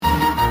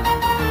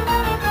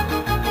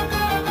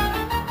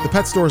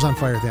pet store is on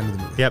fire at the end of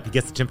the movie. Yep, he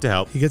gets the chimp to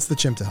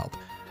help.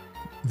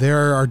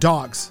 There are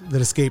dogs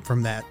that escape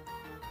from that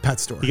pet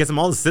store. He gets them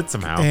all to sit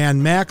somehow.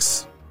 And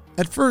Max,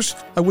 at first,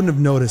 I wouldn't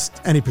have noticed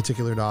any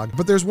particular dog,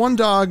 but there's one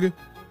dog,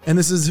 and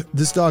this is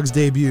this dog's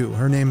debut.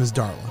 Her name is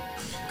Darla.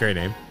 Great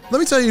name. Let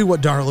me tell you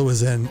what Darla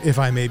was in, if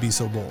I may be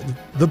so bold.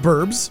 The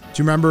Burbs. Do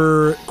you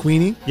remember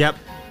Queenie? Yep.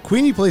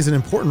 Queenie plays an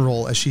important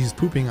role as she's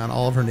pooping on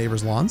all of her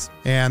neighbors' lawns,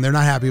 and they're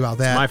not happy about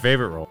that. It's my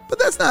favorite role. But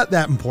that's not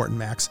that important,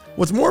 Max.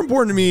 What's more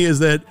important to me is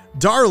that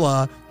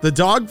Darla, the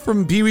dog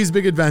from Pee-wee's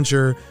Big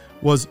Adventure,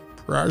 was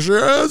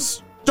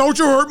precious. Don't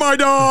you hurt my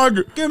dog.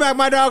 Give me back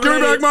my dog. Give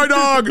me back my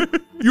dog.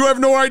 You have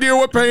no idea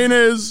what pain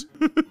is.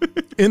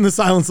 In The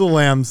Silence of the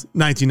Lambs,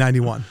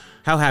 1991.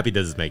 How happy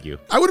does this make you?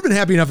 I would have been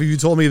happy enough if you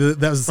told me that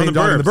that was the same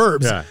dog in the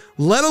Burbs. Yeah.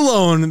 Let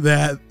alone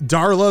that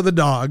Darla the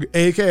dog,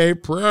 a.k.a.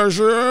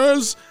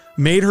 Precious,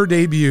 made her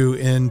debut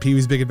in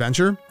Pee-wee's Big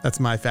Adventure. That's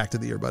my fact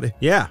of the year, buddy.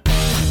 Yeah.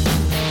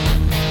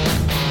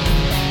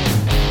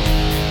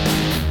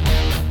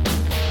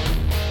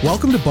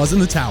 Welcome to Buzz in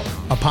the Tower,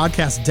 a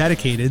podcast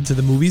dedicated to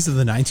the movies of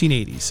the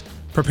 1980s.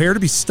 Prepare to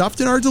be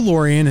stuffed in our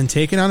DeLorean and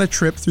taken on a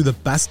trip through the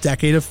best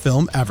decade of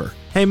film ever.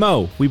 Hey,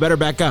 Mo, we better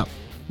back up.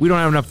 We don't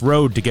have enough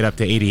road to get up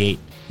to 88.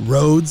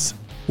 Roads?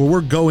 Where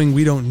we're going,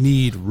 we don't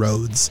need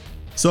roads.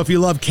 So if you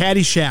love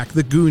Caddyshack,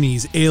 The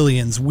Goonies,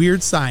 Aliens,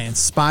 Weird Science,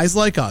 Spies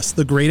Like Us,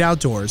 The Great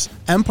Outdoors,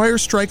 Empire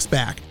Strikes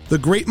Back, The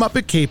Great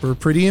Muppet Caper,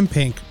 Pretty in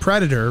Pink,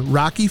 Predator,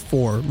 Rocky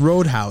IV,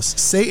 Roadhouse,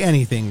 Say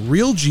Anything,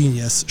 Real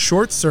Genius,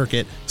 Short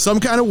Circuit, Some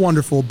Kind of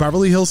Wonderful,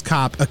 Beverly Hills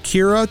Cop,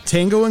 Akira,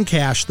 Tango and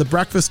Cash, The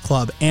Breakfast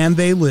Club, and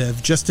They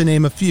Live, just to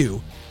name a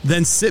few,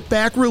 then sit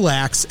back,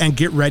 relax, and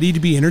get ready to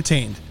be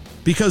entertained.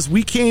 Because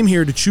we came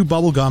here to chew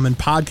bubblegum and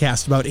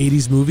podcast about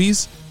 80s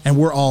movies, and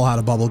we're all out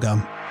of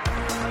bubblegum.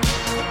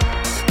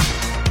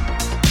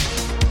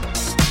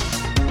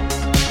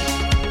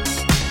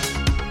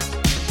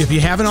 If you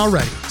haven't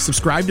already,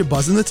 subscribe to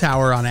Buzz in the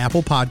Tower on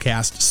Apple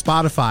Podcasts,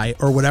 Spotify,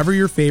 or whatever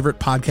your favorite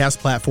podcast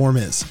platform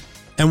is.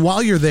 And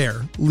while you're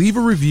there, leave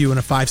a review and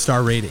a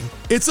 5-star rating.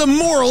 It's a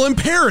moral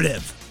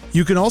imperative!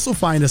 You can also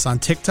find us on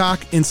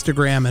TikTok,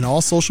 Instagram, and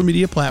all social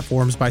media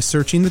platforms by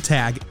searching the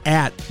tag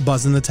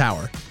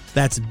 @BuzzInTheTower.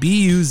 That's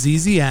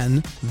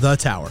BUZZN, The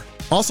Tower.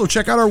 Also,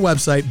 check out our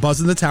website,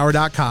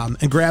 buzzinthetower.com,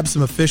 and grab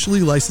some officially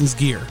licensed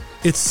gear.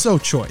 It's so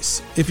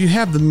choice. If you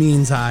have the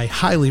means, I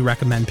highly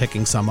recommend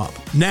picking some up.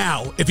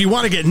 Now, if you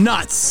want to get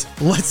nuts,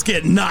 let's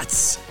get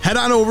nuts. Head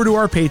on over to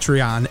our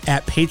Patreon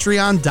at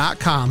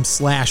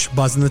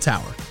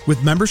patreon.com/buzzinthetower.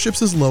 With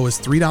memberships as low as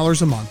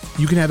 $3 a month,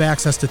 you can have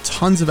access to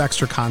tons of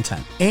extra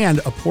content, and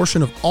a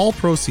portion of all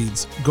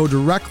proceeds go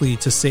directly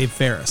to Save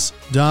Ferris.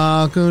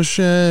 Doc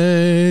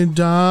O'Shea,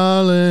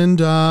 darling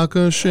Doc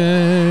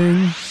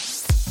O'Shea.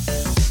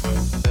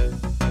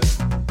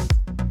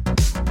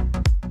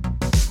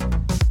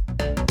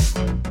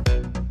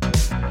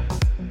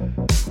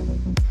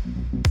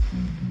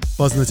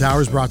 Buzz in the Tower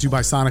is brought to you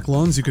by Sonic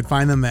Loans. You can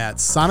find them at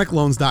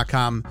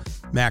sonicloans.com.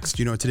 Max,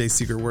 do you know what today's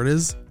secret word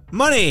is?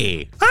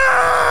 Money.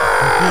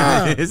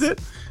 Ah! Is it?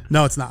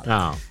 No, it's not.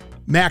 Oh.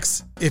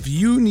 Max, if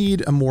you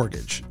need a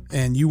mortgage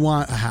and you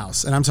want a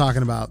house, and I'm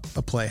talking about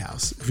a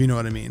playhouse, if you know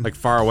what I mean. Like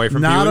far away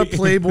from Not Pee-wee? a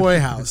Playboy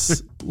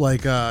house,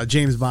 like a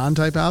James Bond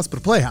type house, but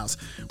a playhouse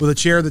with a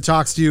chair that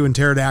talks to you and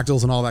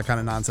pterodactyls and all that kind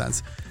of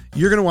nonsense.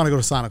 You're going to want to go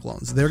to Sonic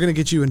Loans. They're going to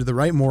get you into the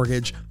right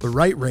mortgage, the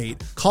right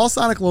rate. Call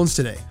Sonic Loans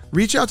today.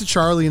 Reach out to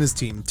Charlie and his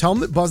team. Tell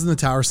them that Buzz in the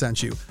Tower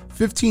sent you.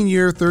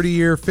 15-year,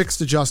 30-year,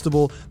 fixed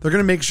adjustable. They're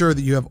going to make sure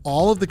that you have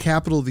all of the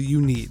capital that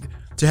you need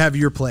to have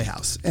your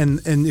playhouse. And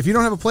if you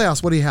don't have a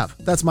playhouse, what do you have?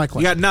 That's my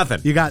question. You got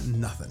nothing. You got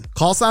nothing.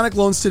 Call Sonic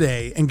Loans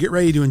today and get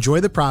ready to enjoy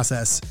the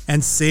process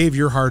and save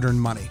your hard-earned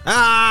money.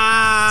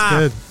 Ah!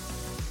 Good.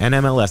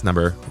 NMLS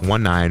number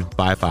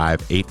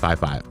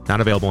 1955855.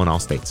 Not available in all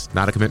states.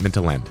 Not a commitment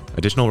to lend.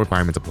 Additional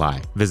requirements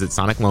apply. Visit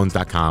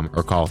sonicloans.com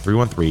or call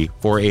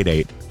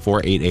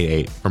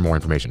 313-488-4888 for more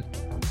information.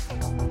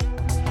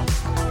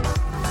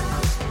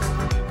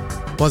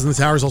 Buzz in the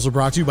Tower is also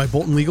brought to you by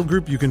Bolton Legal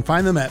Group. You can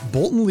find them at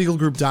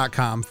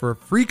boltonlegalgroup.com for a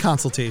free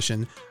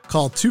consultation.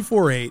 Call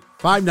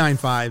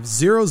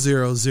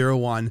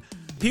 248-595-0001.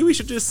 Pee-wee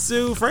should just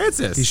sue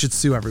Francis. He should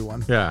sue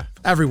everyone. Yeah.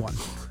 Everyone.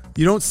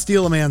 You don't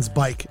steal a man's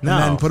bike and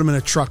then put him in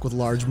a truck with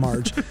large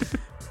Marge.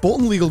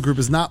 Bolton Legal Group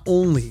is not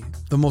only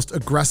the most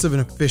aggressive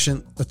and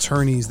efficient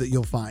attorneys that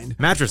you'll find.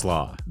 Mattress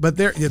law. But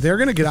they're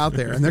going to get out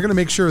there and they're going to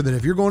make sure that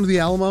if you're going to the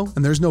Alamo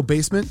and there's no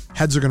basement,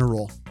 heads are going to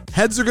roll.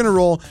 Heads are going to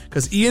roll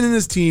because Ian and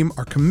his team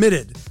are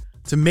committed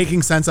to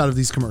making sense out of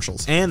these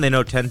commercials. And they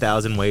know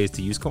 10,000 ways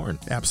to use corn.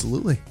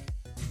 Absolutely.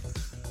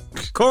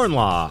 Corn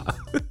law.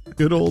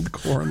 Good old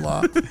corn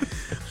law.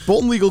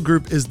 Bolton Legal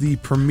Group is the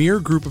premier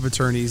group of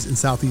attorneys in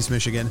Southeast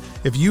Michigan.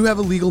 If you have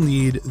a legal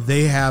need,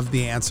 they have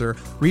the answer.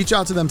 Reach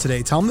out to them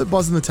today. Tell them that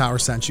Buzz in the Tower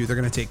sent you. They're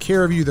going to take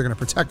care of you. They're going to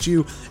protect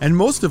you. And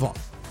most of all,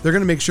 they're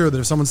going to make sure that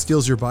if someone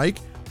steals your bike,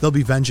 there'll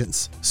be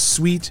vengeance.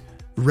 Sweet,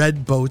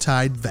 red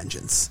bow-tied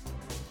vengeance.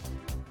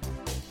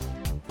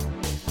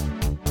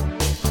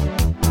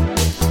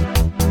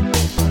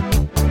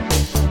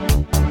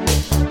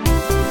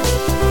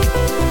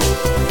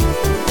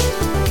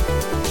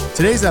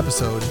 Today's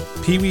episode,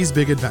 Pee-wee's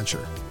Big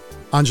Adventure.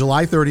 On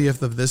July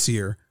 30th of this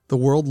year, the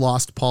world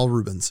lost Paul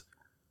Reubens.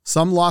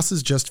 Some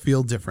losses just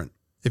feel different.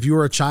 If you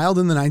were a child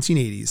in the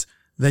 1980s,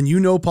 then you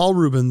know Paul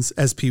Reubens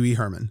as Pee-wee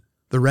Herman,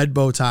 the red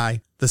bow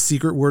tie, the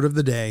secret word of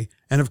the day,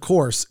 and of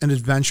course, an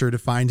adventure to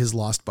find his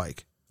lost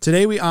bike.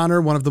 Today we honor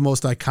one of the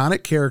most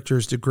iconic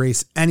characters to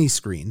grace any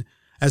screen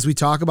as we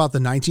talk about the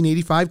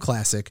 1985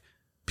 classic,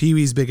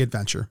 Pee-wee's Big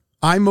Adventure.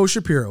 I'm Mo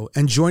Shapiro,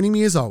 and joining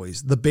me as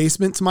always, the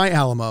basement to my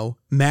Alamo,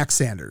 Max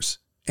Sanders.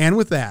 And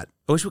with that,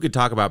 I wish we could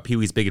talk about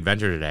Pee-wee's Big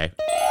Adventure today.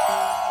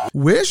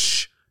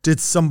 wish?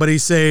 Did somebody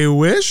say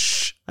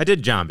wish? I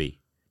did Jambi.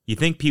 You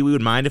think Pee-wee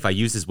would mind if I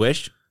used his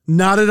wish?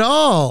 Not at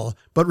all,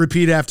 but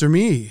repeat after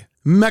me.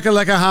 Mecca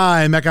lecca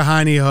hi, mecca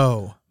hiney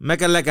ho.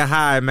 Mecca lecca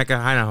hi, mecca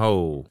hina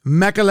ho.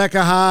 Mecca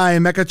lecca hi,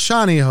 mecca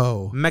chani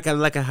ho. Mecca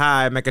lecca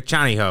hi, mecca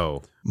chani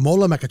ho.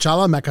 Mola mecca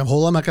chala, mecca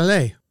hola, mecca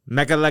le.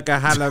 Mecca lecca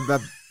hala.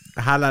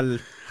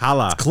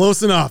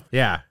 Close enough.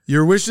 Yeah.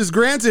 Your wish is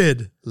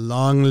granted.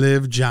 Long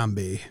live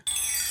Jambi.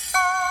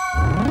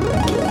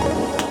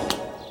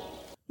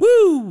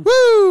 Woo!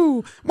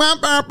 Woo! Bum,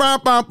 bum,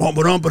 bum, bum, bum, bum,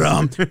 bum,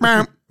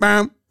 bum,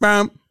 bum,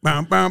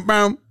 bum, bum,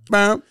 bum,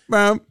 bum,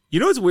 bum. You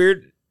know what's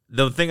weird?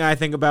 The thing I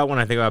think about when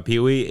I think about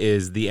Pee-wee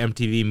is the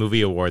MTV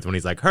Movie Awards when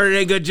he's like, heard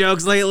any good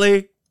jokes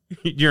lately?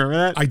 You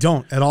remember that? I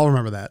don't at all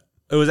remember that.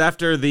 It was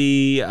after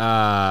the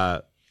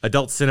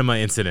adult cinema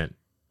incident.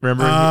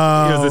 Remember?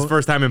 It was his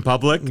first time in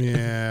public?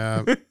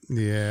 Yeah.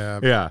 Yeah.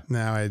 Yeah.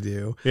 Now I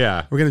do.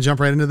 Yeah. We're going to jump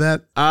right into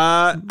that.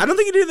 I don't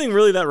think he did anything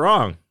really that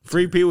wrong.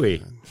 Free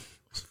Pee-wee.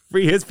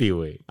 Free his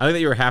Pee-wee. I think that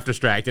you were half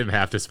distracted and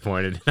half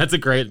disappointed. That's a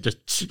great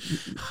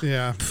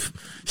Yeah.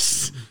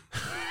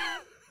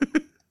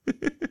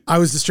 I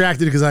was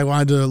distracted because I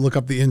wanted to look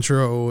up the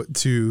intro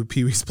to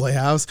Pee-wee's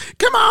Playhouse.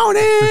 Come on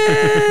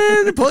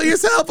in, pull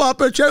yourself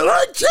up a chair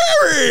like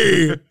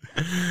Jerry.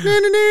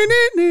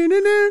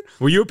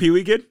 Were you a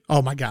Pee-wee kid?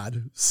 Oh my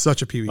God,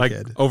 such a Pee-wee Like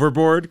kid.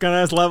 overboard kind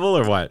of level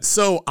or what?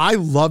 So I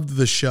loved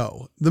the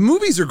show. The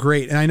movies are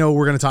great, and I know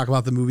we're going to talk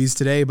about the movies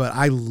today, but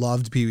I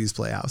loved Pee-wee's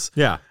Playhouse.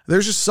 Yeah.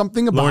 There's just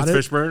something about Lawrence it.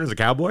 Fishburne as a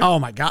cowboy? Oh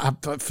my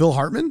God, Phil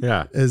Hartman.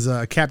 Yeah. Is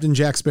Captain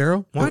Jack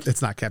Sparrow? What?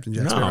 It's not Captain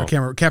Jack No. Sparrow. I can't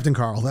remember. Captain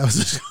Carl. That was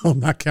the show,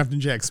 not Captain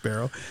Jack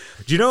Sparrow.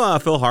 Do you know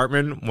Phil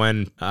Hartman,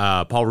 when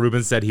Paul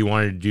Reubens said he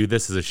wanted to do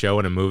this as a show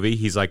and a movie,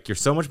 he's like, you're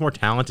so much more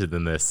talented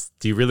than this.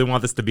 Do you really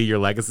want this to be your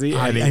legacy?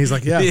 And he's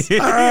like, yes.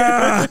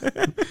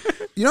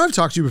 You know, I've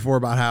talked to you before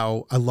about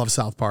how I love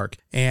South Park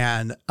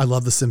and I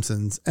love The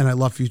Simpsons and I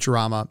love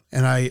Futurama.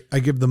 And I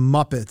give the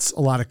Muppets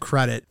a lot of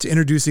credit to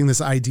introducing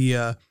this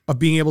idea of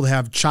being able to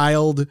have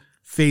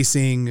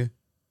child-facing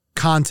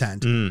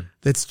content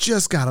that's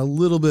just got a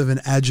little bit of an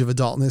edge of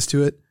adultness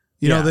to it.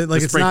 You know, that,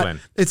 like it's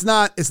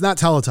not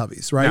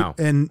Teletubbies, right?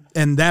 No.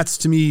 And that's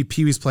to me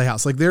Pee-wee's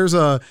Playhouse. Like there's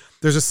a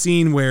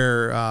scene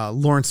where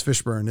Lawrence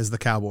Fishburne is the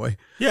cowboy.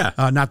 Yeah.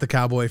 Not the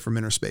cowboy from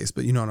Inner Space,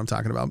 but you know what I'm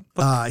talking about.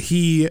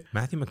 Matthew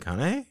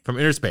McConaughey? From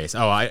Inner Space.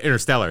 Oh,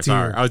 Interstellar.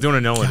 Sorry. I was doing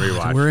a Nolan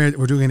rewatch.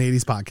 We're doing an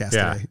 80s podcast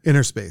today.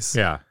 Inner Space.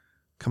 Yeah.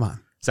 Come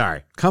on.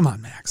 Sorry. Come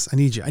on, Max. I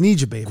need you. I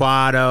need you, baby.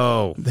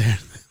 Quado. There.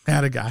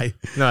 Had a guy.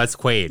 No, that's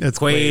Quaid. It's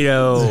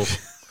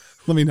Quado.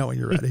 Let me know when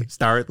you're ready.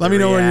 Let me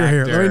know when you're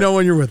here. Let me know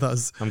when you're with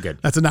us. I'm good.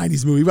 That's a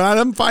 90s movie, but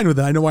I'm fine with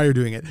it. I know why you're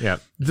doing it. Yeah.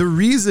 The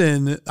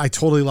reason I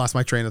totally lost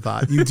my train of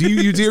thought. You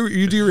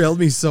derailed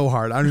me so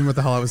hard. I don't even know what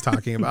the hell I was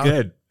talking about.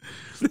 Good.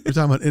 We're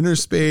talking about Inner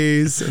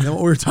Space, and then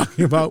what we were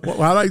talking about.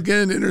 How did I get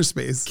into Inner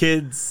Space?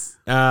 Kids.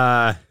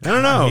 I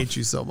don't know. I hate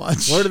you so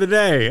much. Word of the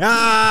day.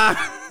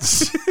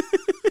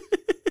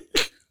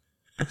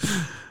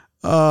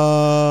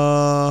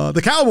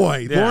 The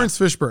cowboy, Lawrence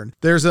Fishburne.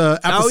 There's an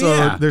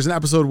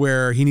episode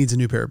where he needs a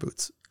new pair of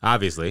boots.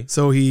 Obviously.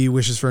 So he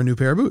wishes for a new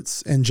pair of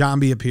boots, and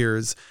Jambi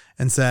appears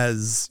and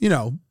says, you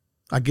know,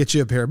 I'll get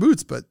you a pair of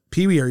boots, but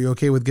Pee-wee, are you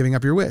okay with giving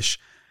up your wish?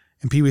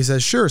 And Pee-wee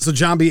says, sure. So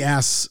Jambi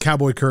asks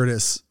Cowboy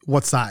Curtis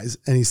what size,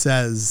 and he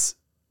says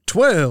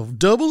 12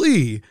 double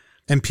E.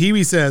 And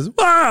Pee-wee says,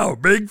 wow,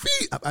 big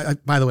feet.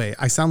 By the way,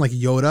 I sound like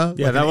Yoda.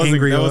 Yeah, like that wasn't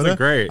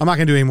great. I'm not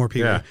going to do any more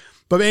Pee-wee. Yeah.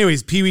 But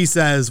anyways, Pee-wee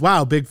says,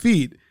 wow, big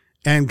feet.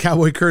 And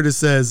Cowboy Curtis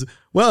says,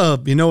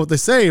 well, you know what they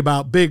say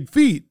about big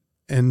feet.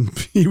 And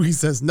Pee-wee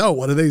says, no,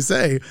 what do they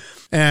say?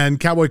 And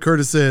Cowboy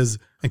Curtis says,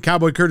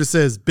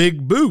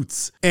 big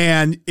boots.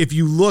 And if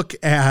you look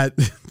at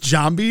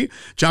Jambi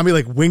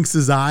like winks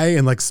his eye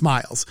and like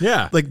smiles.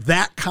 Yeah. Like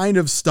that kind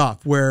of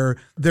stuff where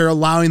they're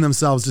allowing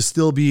themselves to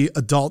still be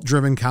adult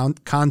driven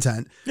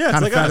content kind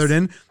of like feathered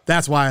in.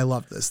 That's why I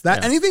love this.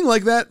 Anything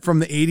like that from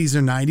the 80s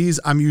or 90s,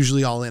 I'm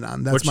usually all in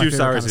on. That's What's my your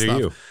favorite size kind of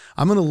are stuff. you?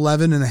 I'm an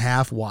 11 and a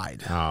half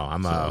wide. Oh,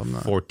 I'm a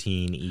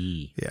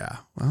 14E. Yeah.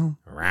 Well,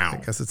 Around.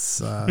 I guess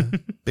it's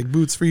big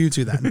boots for you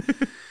too then.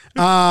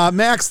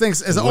 Max,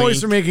 thanks as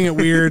always for making it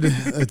weird.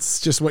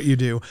 It's just what you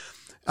do.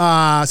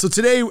 So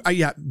today,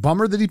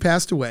 bummer that he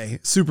passed away.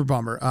 Super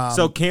bummer.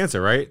 So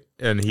cancer, right?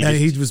 And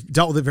he was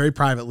dealt with it very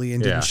privately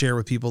and didn't share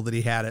with people that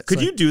he had it.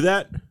 Could you do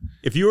that?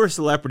 If you were a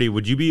celebrity,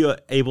 would you be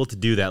able to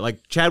do that?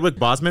 Like Chadwick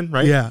Boseman,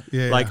 right? Yeah.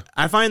 Like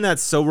I find that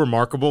so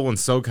remarkable and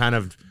so kind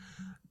of,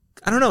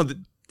 I don't know.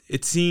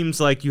 it seems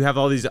like you have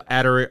all these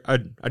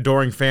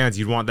adoring fans.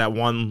 You'd want that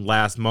one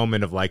last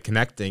moment of like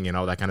connecting and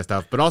all that kind of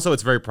stuff. But also,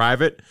 it's very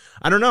private.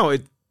 I don't know.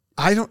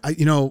 I don't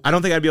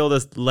think I'd be able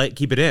to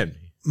keep it in.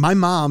 My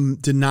mom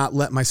did not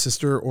let my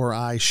sister or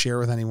I share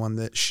with anyone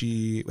that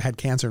she had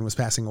cancer and was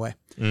passing away.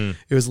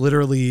 It was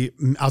literally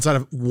outside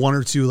of one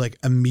or two like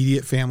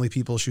immediate family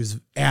people. She was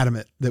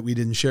adamant that we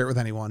didn't share it with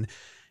anyone.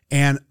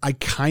 And I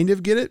kind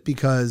of get it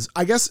because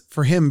I guess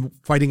for him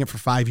fighting it for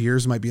 5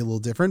 years might be a little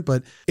different,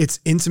 but it's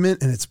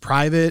intimate and it's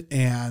private.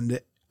 And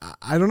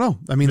I don't know.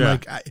 I mean,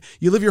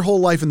 you live your whole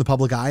life in the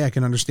public eye. I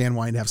can understand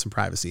wanting to have some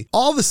privacy.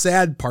 All the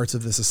sad parts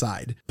of this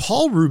aside,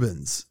 Paul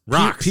Reubens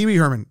rocks. Pee-wee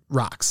Herman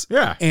rocks.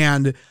 Yeah.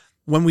 And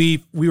when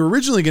we were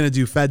originally going to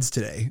do Feds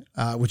today,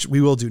 which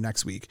we will do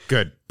next week.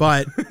 Good.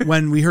 But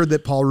when we heard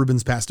that Paul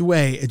Reubens passed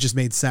away, it just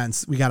made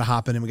sense. We got to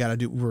hop in and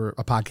we're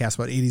a podcast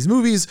about 80s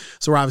movies.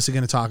 So we're obviously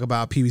going to talk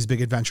about Pee-wee's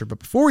Big Adventure. But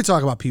before we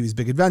talk about Pee-wee's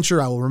Big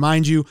Adventure, I will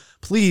remind you,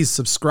 please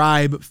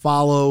subscribe,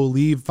 follow,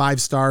 leave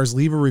 5 stars,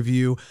 leave a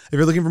review. If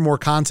you're looking for more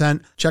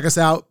content, check us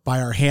out by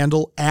our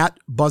handle at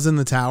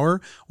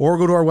 @BuzzInTheTower, or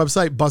go to our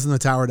website,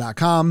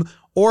 buzzinthetower.com,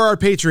 or our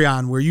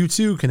Patreon, where you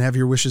too can have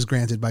your wishes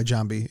granted by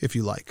John B. if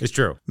you like. It's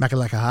true. Mecca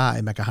Lecca Hi,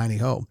 Mecca Heine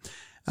Ho.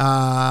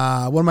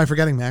 What am I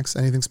forgetting, Max?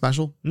 Anything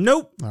special?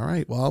 Nope. All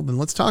right. Well, then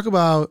let's talk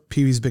about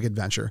Pee-wee's Big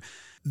Adventure.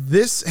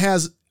 This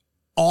has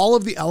all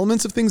of the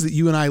elements of things that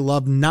you and I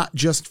love, not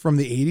just from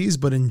the 80s,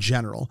 but in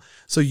general.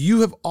 So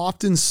you have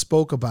often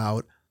spoke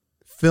about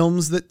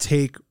films that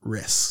take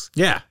risks.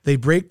 Yeah. They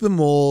break the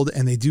mold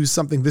and they do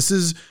something. This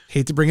is,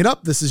 hate to bring it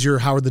up, this is your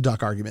Howard the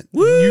Duck argument.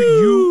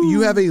 Woo!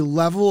 You have a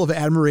level of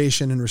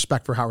admiration and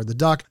respect for Howard the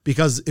Duck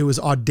because it was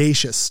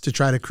audacious to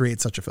try to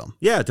create such a film.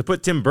 Yeah, to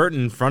put Tim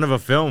Burton in front of a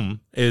film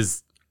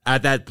is,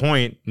 at that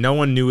point, no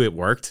one knew it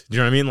worked. Do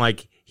you know what I mean?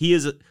 Like, he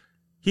is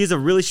a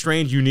really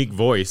strange, unique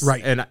voice.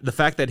 Right. And the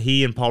fact that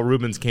he and Paul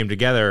Reubens came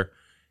together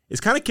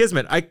is kind of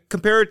kismet. I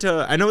compare it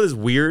to, I know this is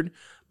weird,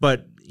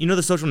 but you know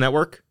The Social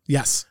Network?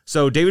 Yes.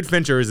 So David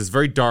Fincher is this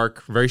very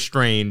dark, very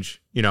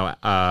strange,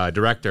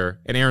 director.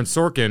 And Aaron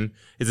Sorkin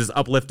is this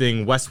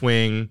uplifting West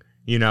Wing,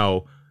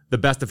 the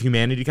best of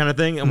humanity kind of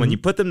thing. And when you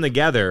put them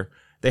together,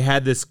 they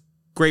had this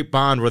great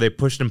bond where they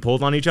pushed and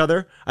pulled on each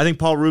other. I think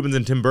Paul Reubens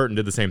and Tim Burton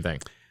did the same thing.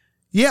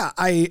 Yeah,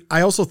 I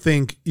also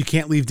think you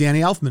can't leave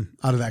Danny Elfman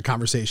out of that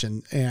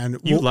conversation. And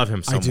you love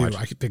him so much.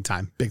 I do. Big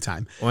time.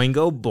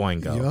 Oingo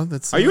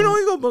boingo. Are you an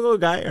oingo boingo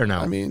guy or no?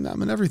 I mean,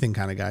 I'm an everything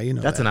kind of guy. You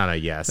know that's that. Not a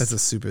yes. That's a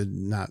stupid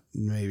not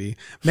maybe.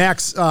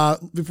 Max,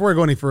 before I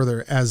go any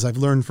further, as I've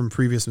learned from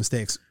previous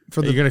mistakes.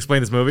 Are you going to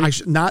explain this movie?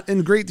 Not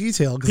in great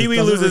detail.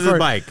 Pee-wee loses his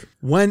bike.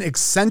 When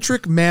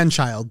eccentric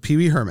man-child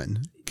Pee-wee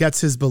Herman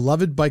gets his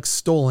beloved bike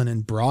stolen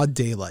in broad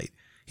daylight,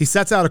 he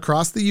sets out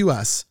across the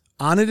U.S.,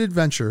 on an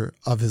adventure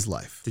of his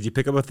life. Did you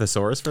pick up a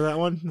thesaurus for that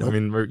one? Nope. I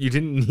mean, you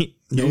didn't.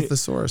 No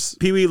thesaurus.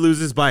 Pee-wee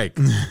loses bike.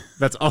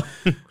 That's all.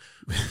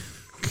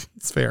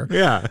 It's fair.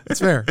 Yeah. It's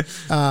fair.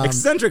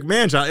 Eccentric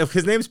man-child.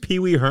 His name's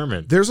Pee-wee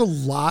Herman. There's a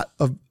lot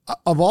of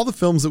all the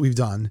films that we've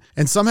done,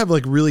 and some have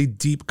like really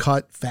deep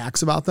cut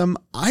facts about them.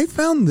 I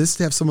found this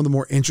to have some of the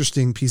more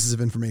interesting pieces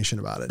of information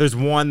about it. There's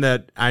one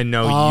that I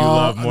know you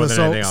love more than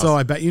anything else. So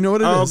I bet you know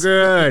what it is. Oh,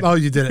 good. Oh,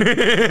 you did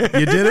it.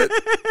 You did it.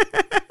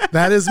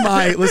 That is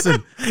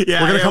listen.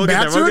 Yeah, we're gonna come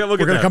back to it. We're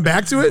gonna come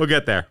back to it. We'll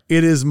get there.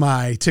 It is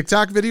my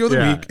TikTok video of the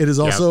week. It is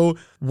also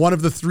one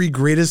of the 3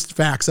 greatest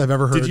facts I've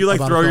ever heard. Did you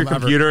like throw your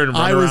computer and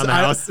run around the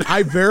house?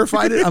 I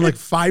verified it on like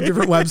 5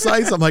 different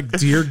websites. I'm like,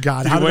 dear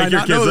God, how did I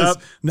not know this?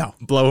 No,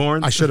 blow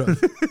horns. I should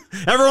have.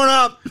 Everyone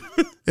up!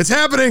 It's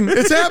happening!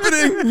 It's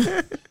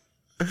happening!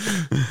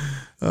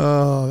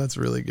 Oh, that's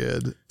really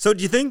good. So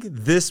do you think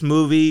this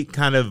movie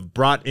kind of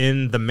brought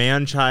in the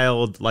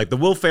man-child, like the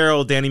Will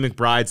Ferrell, Danny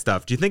McBride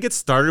stuff? Do you think it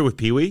started with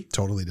Pee-wee?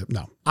 Totally did.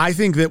 No. I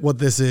think that what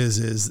this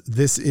is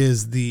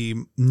the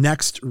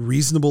next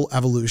reasonable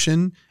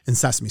evolution in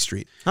Sesame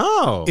Street.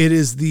 Oh. It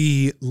is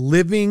the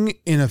living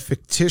in a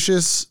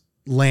fictitious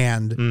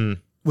land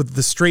with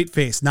the straight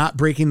face, not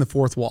breaking the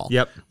fourth wall.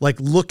 Yep. Like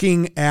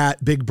looking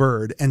at Big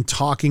Bird and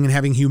talking and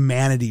having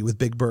humanity with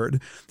Big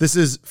Bird. This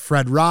is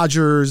Fred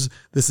Rogers.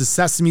 This is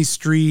Sesame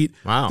Street.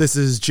 Wow. This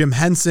is Jim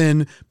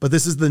Henson. But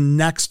this is the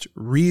next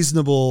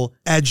reasonable,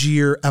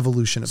 edgier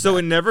evolution of So that.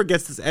 it never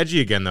gets this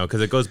edgy again, though, because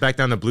it goes back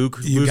down to Blue's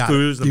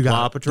Clues and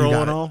Paw Patrol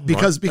and all?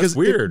 Because That's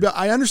weird.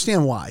 I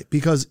understand why.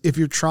 Because if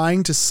you're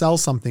trying to sell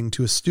something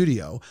to a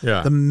studio,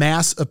 the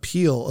mass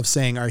appeal of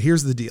saying, all right,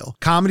 here's the deal.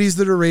 Comedies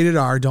that are rated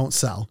R don't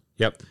sell.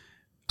 Yep.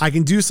 I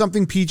can do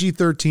something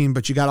PG-13,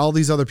 but you got all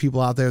these other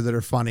people out there that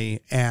are funny,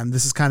 and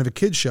this is kind of a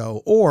kid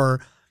show. Or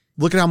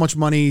look at how much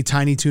money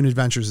Tiny Toon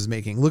Adventures is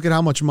making. Look at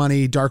how much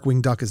money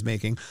Darkwing Duck is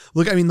making.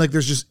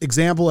 There's just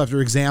example after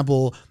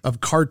example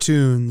of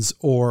cartoons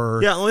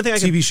or only thing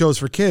TV shows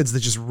for kids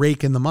that just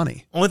rake in the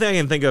money. Only thing I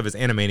can think of is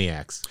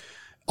Animaniacs.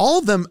 All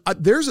of them.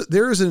 There's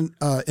an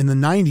in the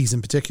 90s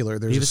in particular.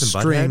 There's Beavis a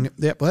and string. Butthead?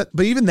 Yeah,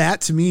 but even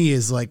that to me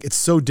is like it's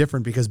so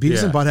different because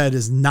Beavis and Butthead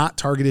is not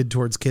targeted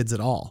towards kids at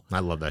all. I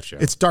love that show.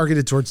 It's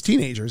targeted towards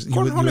teenagers.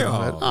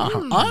 Cornholio.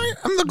 I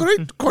am the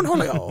great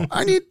Cornholio.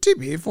 I need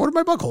TB for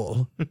my bug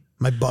hole.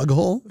 My bug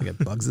hole. I got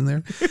bugs in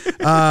there.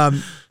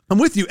 I'm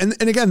with you. And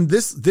again,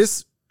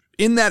 this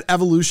in that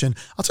evolution,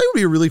 I'll tell you, it would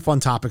be a really fun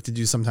topic to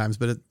do sometimes,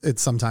 but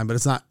it's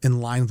not in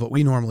line with what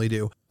we normally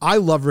do. I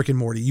love Rick and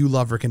Morty. You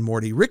love Rick and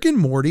Morty. Rick and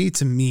Morty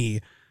to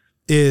me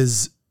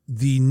is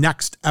the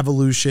next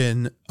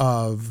evolution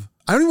of,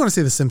 I don't even want to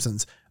say The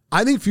Simpsons.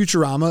 I think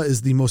Futurama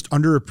is the most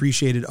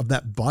underappreciated of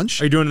that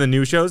bunch. Are you doing the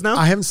new shows now?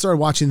 I haven't started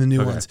watching the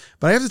new ones,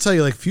 but I have to tell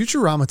you, like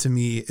Futurama to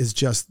me is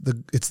just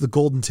it's the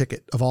golden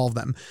ticket of all of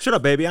them. Shut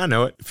up, baby. I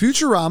know it.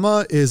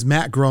 Futurama is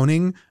Matt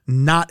Groening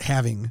not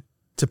having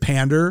to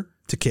pander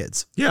to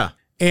kids. Yeah.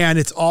 And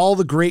it's all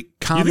the great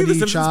comedy You think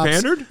The Simpsons chops.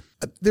 pandered?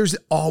 There's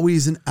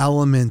always an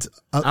element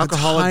of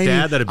Alcoholic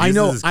dad that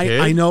abuses his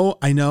kid? I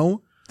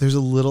know. There's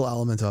a little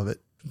element of it.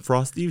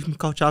 Frosty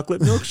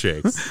chocolate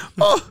milkshakes.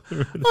 Oh,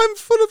 I'm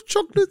full of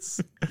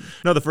chocolates.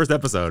 No, the first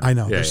episode. I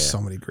know. There's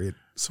so many great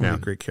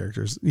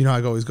characters. You know,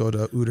 I always go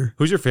to Ooter.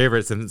 Who's your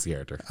favorite Simpsons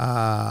character?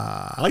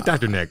 I like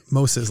Dr. Nick.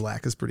 Mo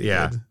Sizlak is pretty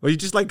good. Well, you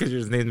just like because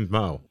his name's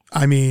Mo.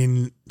 I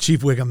mean,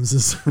 Chief Wiggums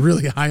is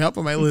really high up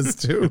on my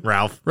list too.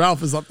 Ralph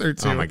is up there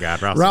too. Oh my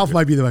God, Ralph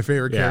might be my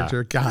favorite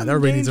character. God,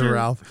 everybody needs a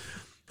Ralph.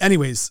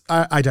 Anyways,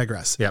 I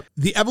digress. Yep.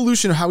 The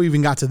evolution of how we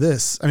even got to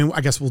this. I mean, I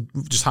guess we'll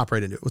just hop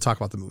right into it. We'll talk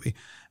about the movie.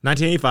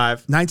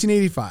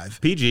 1985.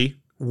 PG.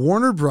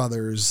 Warner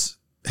Brothers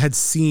had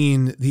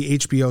seen the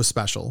HBO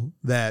special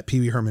that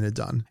Pee-wee Herman had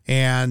done.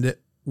 And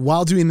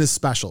while doing this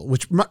special,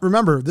 which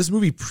remember, this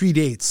movie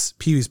predates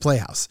Pee-wee's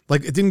Playhouse.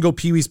 Like it didn't go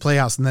Pee-wee's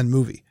Playhouse and then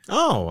movie.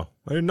 Oh,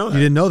 I didn't know that.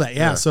 You didn't know that.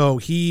 Yeah. So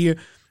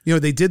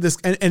they did this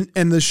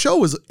and the show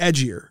was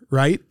edgier,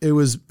 right? It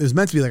was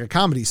meant to be like a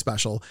comedy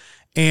special.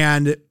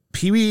 And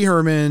Pee-wee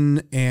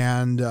Herman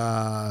and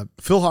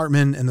Phil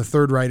Hartman and the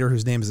third writer,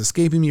 whose name is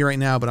escaping me right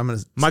now, but I'm going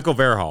to... Michael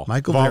Verhoeven.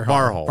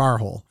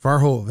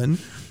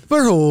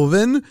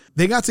 Verhoeven.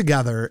 They got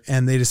together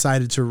and they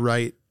decided to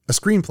write a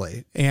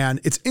screenplay.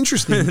 And it's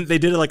interesting. They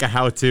did it like a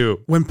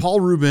how-to. When Paul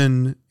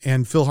Reubens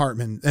and Phil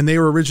Hartman, and they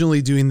were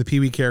originally doing the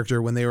Pee-wee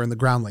character when they were in the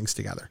Groundlings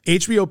together.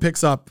 HBO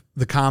picks up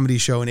the comedy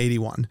show in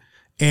 81.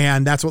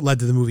 And that's what led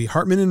to the movie.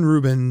 Hartman and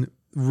Reubens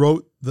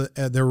wrote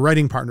their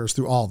writing partners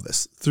through all of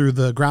this, through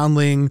the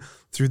Groundling,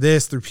 through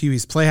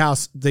Pee-wee's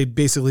Playhouse. They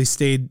basically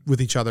stayed with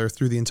each other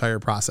through the entire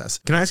process.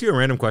 Can I ask you a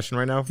random question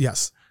right now?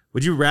 Yes.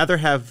 Would you rather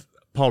have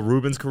Paul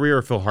Reubens' career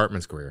or Phil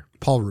Hartman's career?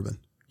 Paul Reubens.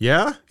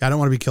 Yeah? I don't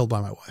want to be killed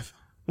by my wife.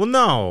 Well,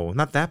 no,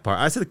 not that part.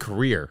 I said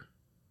career.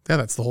 Yeah,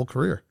 that's the whole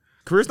career.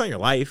 Career's not your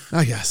life.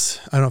 I guess.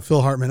 I don't know.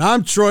 Phil Hartman.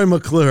 I'm Troy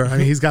McClure. I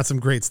mean, he's got some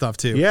great stuff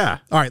too. Yeah.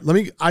 All right.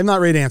 I'm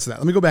not ready to answer that.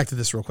 Let me go back to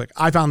this real quick.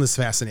 I found this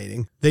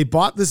fascinating. They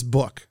bought this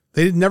book.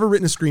 They had never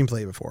written a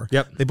screenplay before.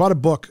 Yep. They bought a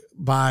book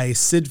by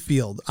Sid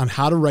Field on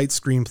how to write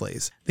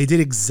screenplays. They did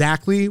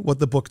exactly what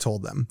the book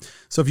told them.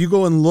 So if you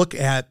go and look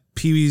at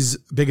Pee-wee's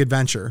Big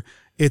Adventure,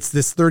 it's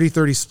this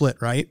 30-30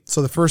 split, right?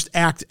 So the first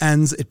act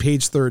ends at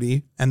page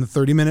 30 and the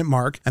 30-minute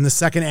mark, and the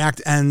second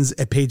act ends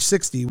at page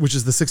 60, which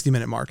is the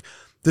 60-minute mark.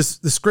 The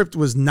script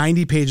was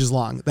 90 pages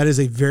long. That is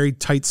a very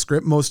tight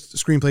script. Most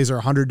screenplays are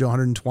 100 to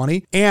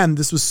 120. And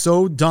this was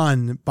so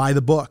done by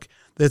the book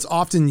that it's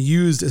often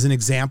used as an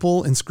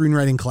example in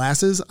screenwriting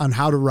classes on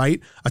how to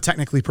write a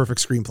technically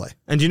perfect screenplay.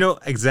 And you know,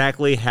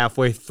 exactly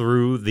halfway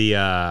through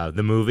the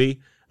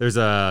movie, there's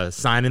a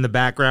sign in the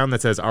background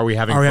that says, "Are we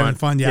having fun?" Having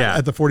fun? Yeah,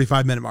 at the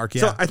 45-minute mark.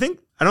 Yeah. So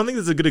I don't think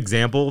this is a good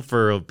example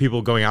for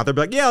people going out there,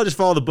 be like, yeah, I'll just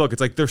follow the book. It's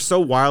like they're so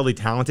wildly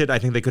talented. I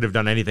think they could have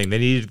done anything. They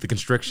needed the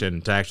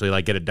constriction to actually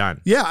like get it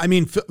done. Yeah, I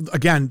mean,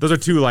 again, those are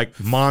two like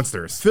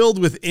monsters filled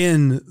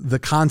within the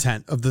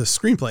content of the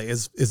screenplay.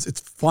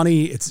 It's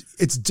funny. It's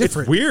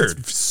different. It's weird.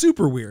 It's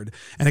super weird.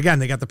 And again,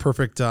 they got the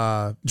perfect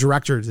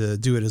director to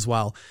do it as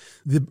well.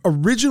 The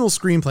original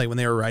screenplay when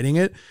they were writing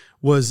it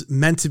was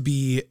meant to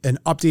be an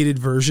updated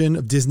version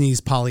of Disney's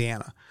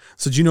Pollyanna.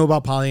 So do you know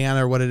about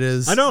Pollyanna or what it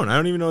is? I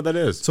don't even know what that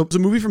is. So it's a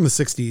movie from the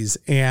 60s,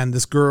 and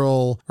this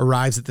girl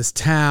arrives at this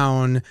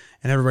town,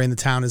 and everybody in the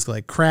town is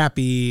like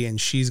crappy, and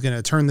she's going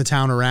to turn the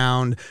town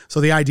around.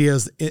 So the idea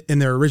is in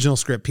their original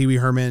script, Pee-wee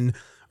Herman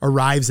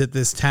arrives at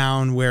this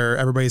town where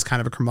everybody's kind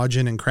of a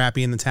curmudgeon and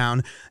crappy in the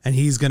town, and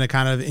he's going to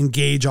kind of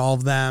engage all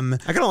of them.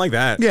 I kind of like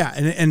that. Yeah,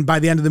 and by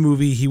the end of the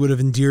movie, he would have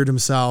endeared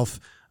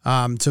himself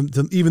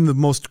to even the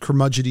most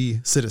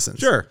curmudgeony citizens.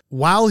 Sure.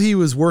 While he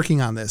was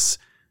working on this,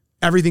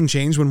 everything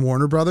changed when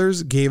Warner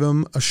Brothers gave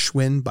him a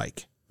Schwinn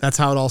bike. That's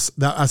how it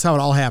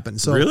all happened.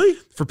 So really,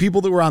 for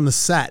people that were on the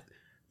set,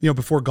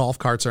 before golf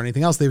carts or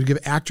anything else, they would give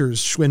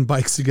actors Schwinn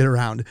bikes to get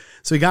around.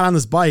 So he got on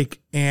this bike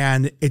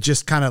and it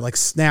just kind of like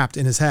snapped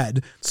in his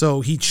head.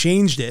 So he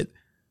changed it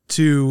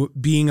to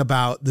being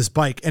about this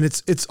bike. And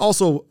it's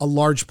also a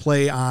large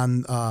play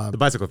on The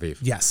Bicycle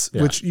Thief. Yes.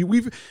 Yeah. Which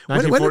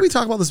when did we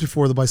talk about this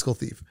before? The Bicycle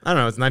Thief. I don't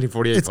know. It's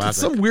 1948 It's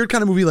classic. some weird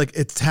kind of movie, like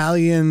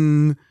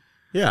Italian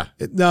Yeah.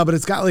 No, but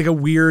it's got like a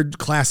weird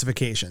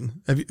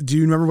classification. Do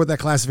you remember what that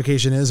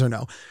classification is or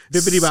no?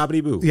 Bibbidi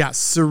bobbidi boo. Yeah.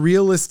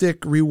 Surrealistic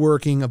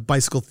reworking of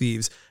Bicycle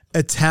Thieves.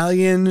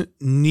 Italian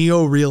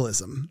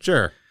neorealism.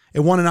 Sure.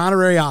 It won an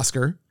honorary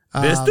Oscar.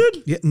 This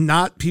did? Yeah,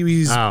 not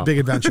Pee-wee's Big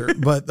Adventure,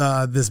 but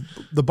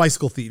the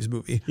Bicycle Thieves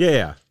movie.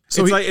 Yeah.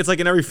 So it's like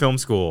in every film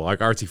school, like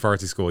artsy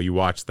fartsy school, you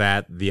watch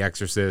that, The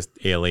Exorcist,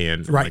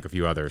 Alien, and like a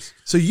few others.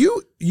 So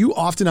you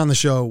often on the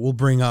show will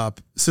bring up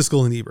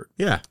Siskel and Ebert.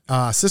 Yeah.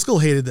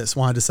 Siskel hated this,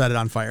 wanted to set it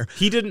on fire.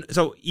 He didn't.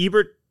 So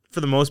Ebert,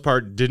 for the most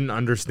part, didn't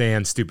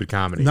understand stupid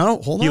comedy.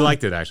 No, hold on. He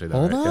liked it actually.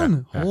 Though,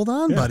 Hold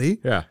on, buddy.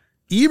 Yeah.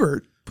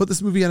 Ebert put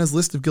this movie on his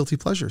list of guilty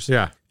pleasures.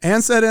 Yeah.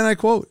 And said, and I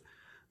quote,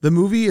 "The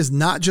movie is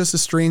not just a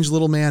strange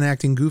little man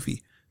acting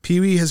goofy.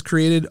 Pee-wee has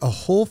created a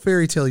whole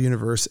fairy tale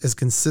universe as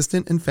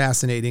consistent and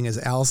fascinating as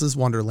Alice's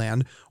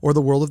Wonderland or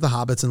the world of the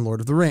Hobbits and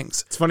Lord of the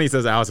Rings." It's funny he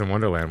says Alice in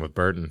Wonderland with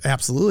Burton.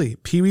 Absolutely.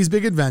 Pee-wee's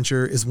Big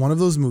Adventure is one of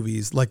those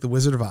movies like The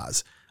Wizard of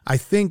Oz. I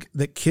think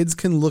that kids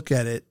can look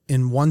at it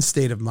in one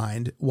state of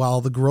mind while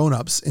the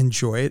grown-ups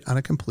enjoy it on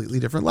a completely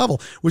different level,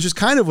 which is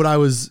kind of what I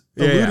was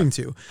alluding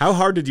to. How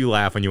hard did you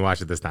laugh when you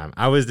watched it this time?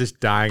 I was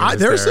just dying.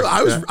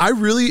 I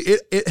really,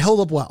 it held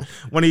up well.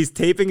 When he's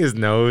taping his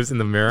nose in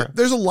the mirror.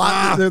 There's a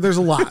lot. There's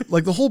a lot.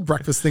 Like the whole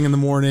breakfast thing in the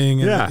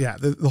morning. And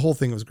the whole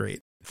thing was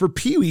great. For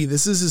Pee-wee,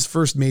 this is his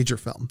first major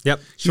film.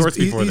 Yep. Shorts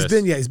before this.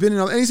 He's been in,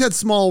 and he's had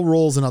small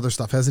roles in other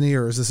stuff, hasn't he?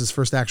 Or is this his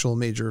first actual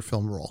major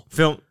film role?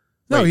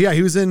 No, yeah,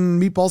 he was in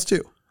Meatballs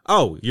too.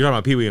 Oh, you're talking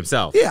about Pee-wee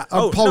himself? Yeah,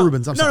 Paul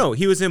Reubens. I'm sorry. No,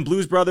 he was in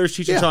Blues Brothers,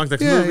 Cheech and Chong's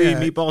next movie,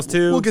 Meatballs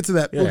 2. We'll get to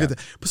that. We'll get to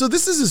that. So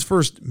this is his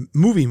first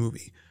movie.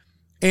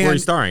 And, where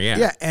he's starring,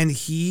 Yeah, and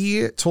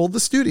he told the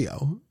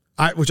studio,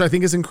 which I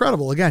think is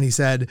incredible. Again, he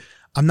said,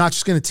 "I'm not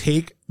just going to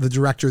take the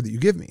director that you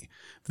give me."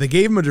 They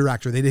gave him a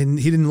director. He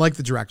didn't like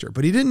the director,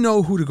 but he didn't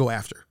know who to go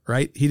after,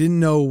 right? He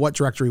didn't know what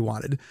director he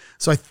wanted.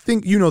 So I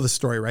think you know the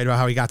story, right? About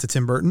how he got to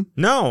Tim Burton?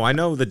 No, I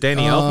know the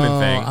Danny Elfman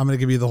thing. I'm going to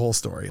give you the whole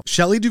story.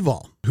 Shelley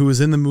Duvall, who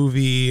was in the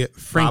movie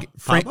Frank.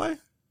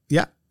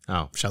 Yeah.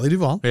 Oh. Shelley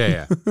Duvall.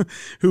 Yeah.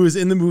 Who was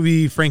in the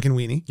movie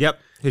Frankenweenie. Yep.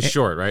 His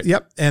short, right?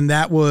 Yep. And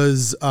that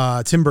was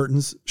Tim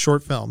Burton's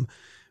short film.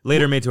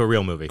 Later made to a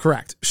real movie.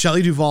 Correct.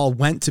 Shelley Duvall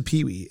went to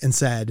Pee-wee and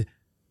said,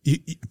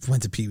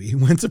 went to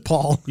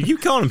Paul. You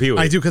keep calling him Pee-wee.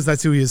 I do, because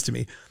that's who he is to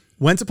me.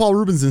 Went to Paul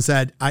Reubens and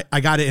said, I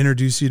got to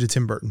introduce you to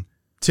Tim Burton.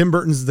 Tim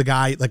Burton's the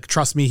guy, like,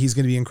 trust me, he's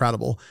going to be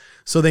incredible.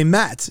 So they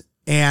met,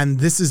 and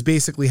this is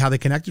basically how they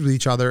connected with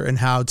each other and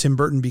how Tim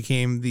Burton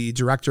became the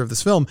director of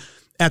this film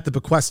at the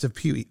bequest of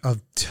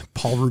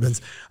Paul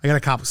Reubens. I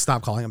got to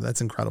stop calling him.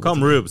 That's incredible. Call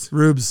him Rubes.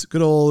 Rubes.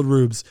 Good old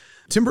Rubes.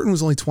 Tim Burton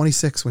was only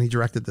 26 when he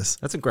directed this.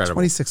 That's incredible.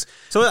 26.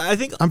 So I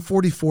think I'm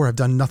 44. I've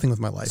done nothing with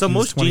my life. So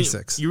most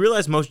 26. You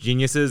realize most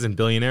geniuses and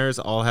billionaires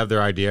all have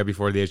their idea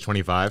before the age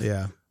 25.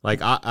 Yeah. Like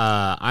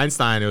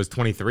Einstein, it was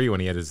 23 when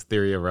he had his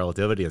theory of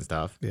relativity and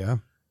stuff. Yeah.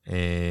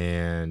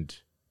 And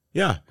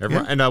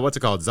everyone, and what's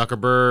it called?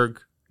 Zuckerberg,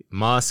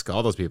 Musk,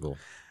 all those people.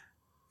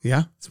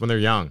 Yeah. It's when they're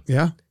young.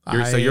 Yeah.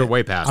 So you're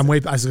way past. I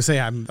was going to say,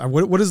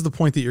 what is the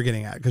point that you're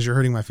getting at? Because you're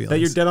hurting my feelings. That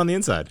you're dead on the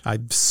inside.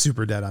 I'm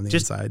super dead on the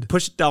inside.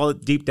 Push it all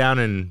deep down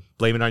and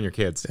blame it on your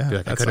kids. Yeah, Be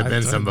like, I could have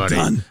been somebody.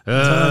 Done.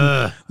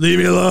 Leave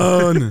me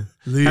alone.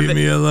 Leave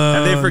me alone.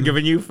 Have they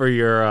forgiven you for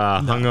your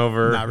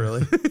hungover? Not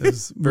really. It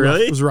was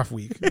Really? It was a rough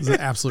week. It was an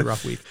absolute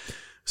rough week.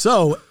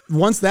 So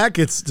once that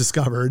gets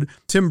discovered,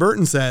 Tim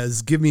Burton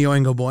says, "Give me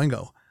Oingo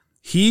Boingo."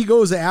 He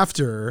goes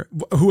after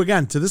who,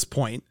 again, to this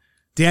point,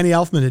 Danny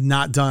Elfman had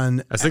not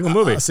done a single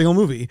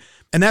movie.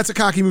 And that's a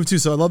cocky move too.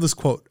 So I love this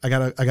quote. I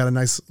got a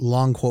nice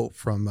long quote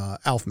from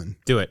Elfman.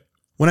 Do it.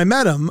 When I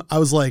met him, I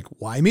was like,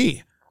 "Why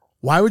me?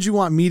 Why would you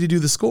want me to do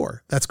the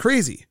score? That's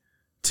crazy."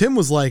 Tim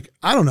was like,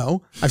 "I don't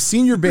know. I've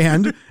seen your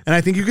band and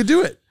I think you could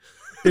do it."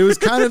 It was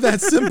kind of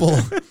that simple.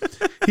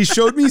 He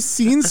showed me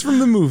scenes from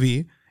the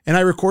movie and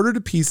I recorded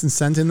a piece and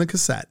sent in the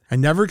cassette. I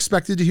never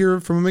expected to hear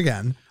from him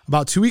again.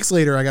 About 2 weeks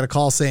later, I got a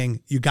call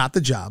saying, "You got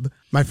the job."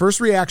 My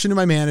first reaction to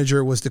my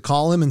manager was to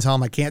call him and tell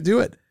him I can't do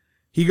it.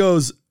 He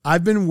goes,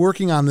 "I've been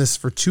working on this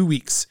for 2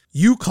 weeks.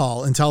 You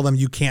call and tell them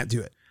you can't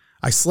do it."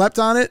 I slept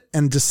on it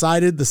and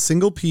decided the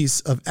single piece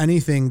of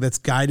anything that's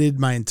guided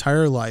my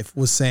entire life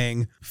was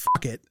saying,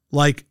 "Fuck it."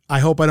 Like, I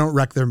hope I don't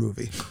wreck their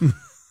movie.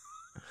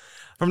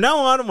 From now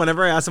on,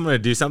 whenever I ask someone to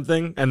do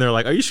something and they're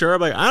like, "Are you sure?"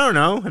 I'm like, "I don't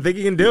know. I think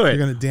you can do it."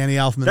 You're going to Danny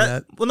Elfman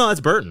that. Well, no,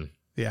 that's Burton.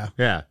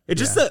 Yeah. It's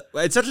just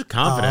it's such a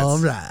confidence. All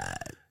right.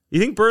 You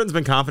think Burton's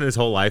been confident his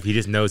whole life? He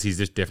just knows he's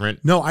just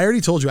different. No, I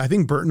already told you. I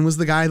think Burton was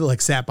the guy that like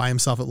sat by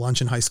himself at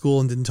lunch in high school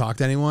and didn't talk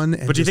to anyone.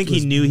 And but do you think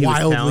he knew he was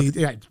talented?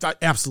 Yeah,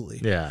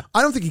 absolutely. Yeah.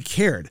 I don't think he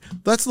cared.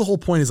 That's the whole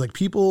point, is like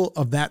people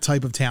of that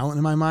type of talent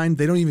in my mind,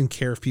 they don't even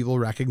care if people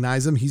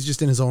recognize him. He's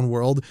just in his own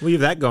world. Well, you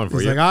have that going for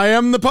you. He's like, "I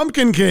am the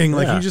Pumpkin King."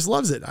 Like, he just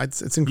loves it.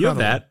 It's incredible. You have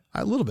that.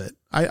 A little bit.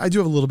 I do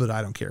have a little bit.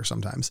 I don't care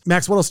sometimes.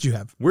 Max, what else do you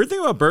have? Weird thing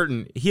about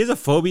Burton, he has a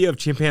phobia of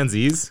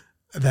chimpanzees.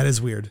 That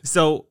is weird.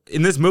 So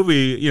in this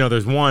movie,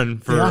 there's one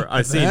for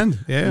a scene.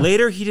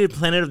 Later, he did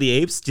Planet of the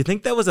Apes. Do you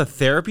think that was a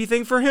therapy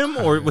thing for him,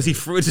 or was he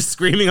just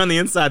screaming on the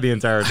inside the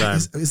entire time?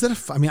 Is that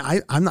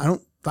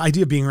I The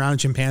idea of being around a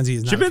chimpanzee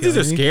is not Chimpanzees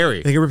are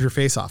scary. They can rip your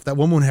face off. That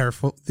one woman had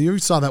you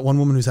saw that one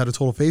woman who's had a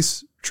total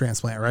face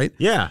transplant, right?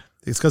 Yeah.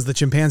 It's because the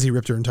chimpanzee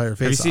ripped her entire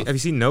face off. Have you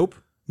seen Nope?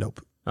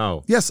 Nope.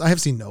 Oh. Yes, I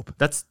have seen Nope.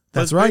 That's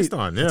right. based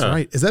on, yeah. That's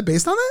right. Is that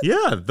based on that?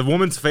 Yeah, the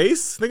woman's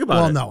face. Think about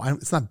it. Well, no,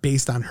 it's not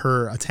based on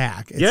her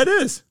attack. Yeah, it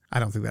is. I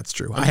don't think that's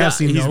true. I have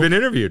seen He's Nope. been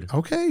interviewed.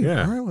 Okay.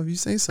 Yeah. All right. Well, if you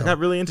say so. I got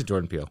really into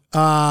Jordan Peele.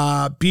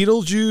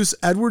 Beetlejuice,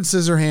 Edward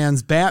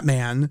Scissorhands,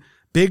 Batman,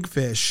 Big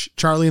Fish,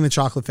 Charlie and the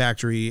Chocolate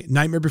Factory,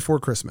 Nightmare Before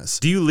Christmas.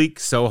 Do you leak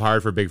so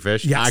hard for Big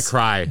Fish? Yes. I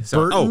cry.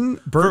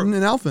 Burton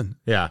and Elfman.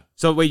 Yeah.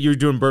 So wait, you're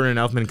doing Burton and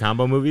Elfman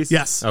combo movies?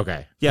 Yes.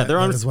 Okay. Yeah, they're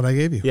on. That's what I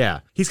gave you. Yeah.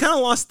 He's kind of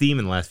lost steam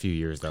in the last few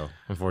years, though,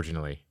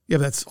 unfortunately. Yeah,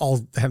 but that's all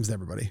that happens to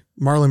everybody.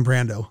 Marlon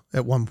Brando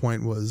at one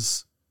point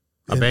was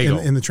A bagel.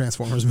 in the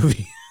Transformers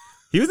movie.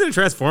 He was in a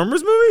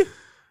Transformers movie?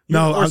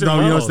 No, you know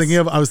what I was thinking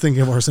of? I was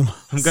thinking of Orson Welles.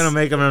 I'm going to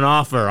make him an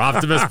offer.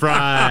 Optimus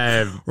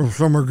Prime. Or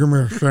someone give me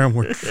a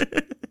sandwich.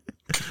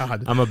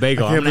 God. I'm a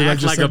bagel. I can't I'm believe I going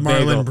to just act like said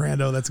a bagel. Marlon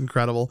Brando. That's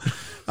incredible.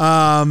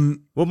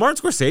 Well,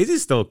 Martin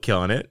Scorsese's still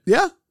killing it.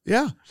 Yeah.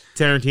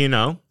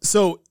 Tarantino.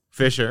 So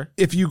Fisher.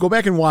 if you go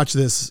back and watch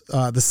this,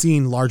 the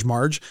scene Large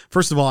Marge,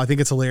 first of all, I think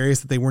it's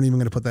hilarious that they weren't even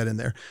going to put that in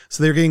there.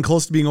 So they're getting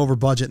close to being over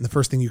budget, and the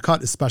first thing you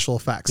cut is special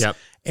effects. Yep.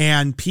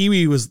 And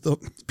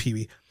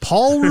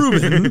Paul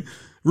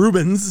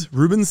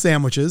Reubens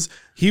sandwiches.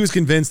 He was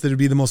convinced that it'd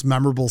be the most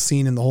memorable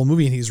scene in the whole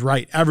movie, and he's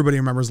right. Everybody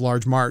remembers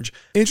Large Marge.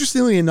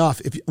 Interestingly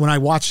enough, when I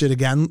watched it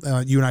again,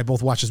 you and I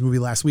both watched this movie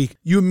last week,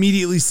 you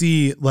immediately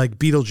see like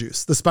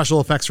Beetlejuice, the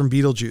special effects from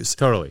Beetlejuice.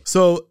 Totally.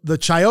 So the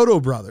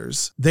Chiodo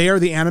brothers, they are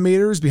the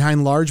animators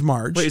behind Large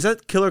Marge. Wait, is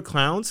that Killer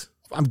Clowns?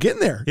 I'm getting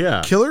there.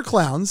 Yeah. Killer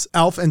Clowns,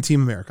 Elf, and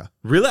Team America.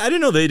 Really? I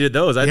didn't know they did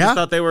those. I just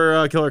thought they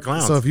were Killer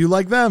Clowns. So if you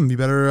like them, you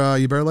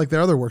better like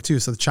their other work too.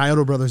 So the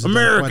Chiodo brothers.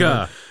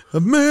 America.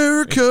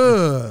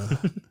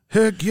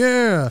 Heck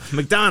yeah.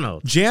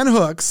 McDonald's. Jan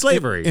Hooks.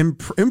 Slavery.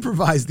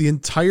 Improvised the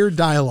entire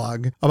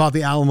dialogue about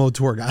the Alamo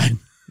tour guide.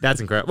 That's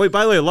incredible. Wait,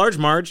 by the way, Large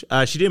Marge,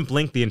 she didn't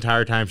blink the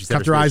entire time she said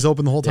Kept her eyes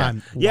open the whole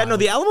time. Yeah, Wow. no,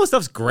 the Alamo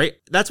stuff's great.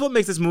 That's what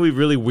makes this movie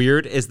really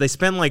weird is they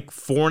spend like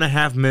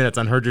 4.5 minutes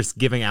on her just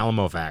giving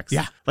Alamo facts.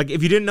 Yeah. Like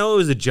if you didn't know it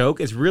was a joke,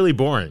 it's really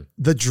boring.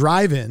 The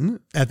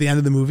drive-in at the end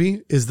of the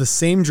movie is the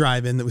same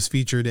drive-in that was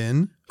featured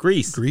in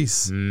Grease.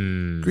 Grease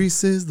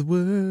is the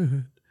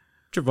word.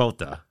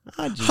 Travolta.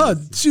 Oh,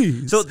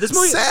 jeez. So this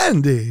movie,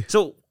 Sandy.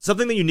 So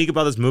something that unique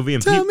about this movie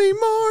and Tell me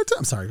more.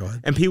 I'm sorry, go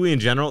ahead. And Pee-wee in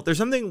general, there's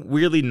something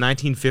weirdly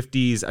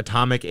 1950s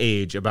atomic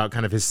age about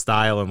kind of his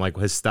style and like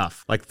his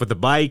stuff. Like with the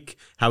bike,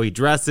 how he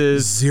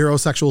dresses. Zero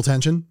sexual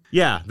tension.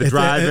 Yeah, the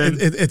drive-in.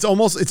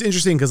 It's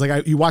interesting because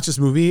like you watch this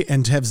movie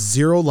and to have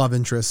zero love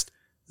interest,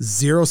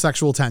 zero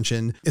sexual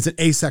tension. It's an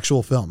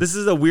asexual film. This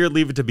is a weird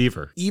Leave It to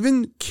Beaver.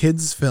 Even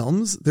kids'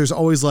 films, there's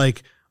always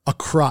like a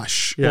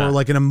crush or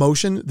like an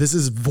emotion. This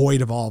is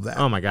void of all of that.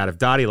 Oh my God. If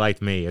Dottie liked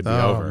me, it'd be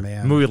over.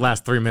 Man. The movie would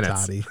last 3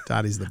 minutes.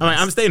 Dottie's the best.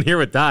 I'm staying here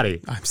with Dottie.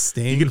 I'm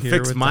staying You can here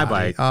fix with my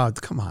Dottie. bike. Oh,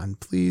 come on,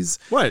 please.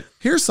 What?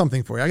 Here's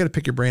something for you. I got to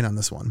pick your brain on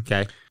this one.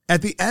 Okay.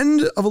 At the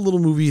end of a little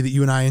movie that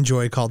you and I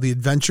enjoy called The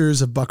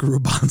Adventures of Buckaroo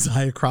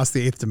Banzai Across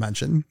the Eighth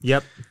Dimension.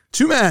 Yep.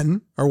 Two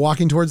men are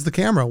walking towards the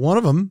camera. One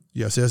of them,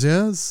 yes.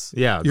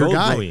 Yeah, your Gold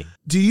guy. Bluey.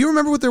 Do you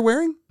remember what they're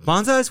wearing?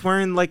 Bonsai's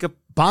wearing like a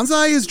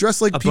Banzai is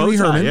dressed like A Pee-wee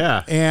bow tie, Herman.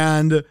 yeah.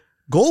 And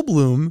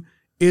Goldblum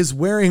is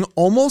wearing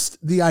almost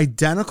the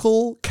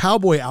identical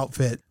cowboy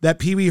outfit that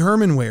Pee-wee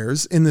Herman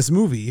wears in this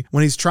movie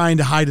when he's trying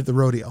to hide at the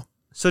rodeo.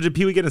 So did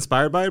Pee-wee get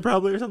inspired by it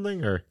probably or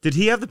something? Or did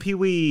he have the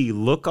Pee-wee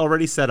look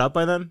already set up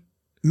by then?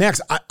 Max,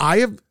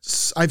 I've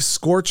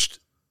scorched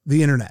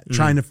the internet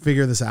trying to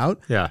figure this out.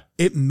 Yeah.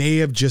 It may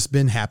have just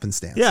been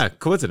happenance. Yeah,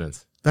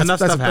 coincidence. Enough stuff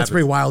That's happens.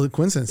 pretty wild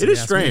coincidence. It if you is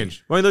ask me.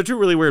 strange. Well, they're two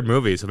really weird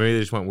movies, so maybe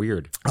they just went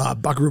weird.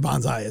 Buckaroo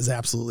Banzai is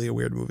absolutely a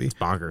weird movie.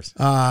 Bonkers.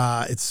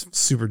 It's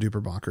super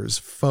duper bonkers.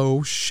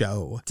 Faux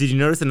show. Did you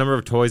notice the number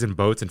of toys and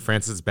boats in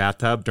Francis'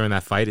 bathtub during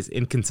that fight is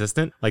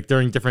inconsistent? Like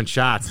during different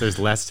shots, there's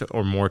less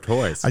or more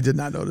toys. I did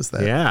not notice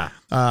that.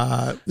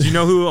 Yeah. Do you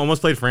know who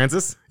almost played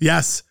Francis?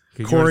 Yes.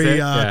 You wanna say it?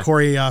 Yeah.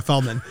 Corey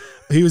Feldman.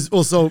 He was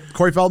also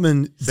Corey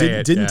Feldman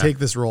didn't yeah. take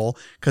this role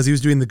because he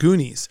was doing The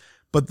Goonies.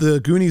 But The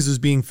Goonies was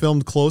being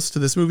filmed close to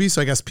this movie,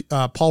 so I guess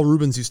Paul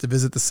Reubens used to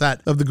visit the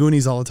set of The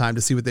Goonies all the time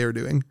to see what they were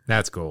doing.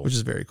 That's cool. Which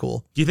is very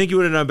cool. Do you think you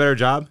would have done a better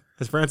job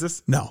as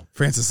Francis? No,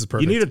 Francis is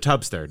perfect. You need a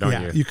tubster, don't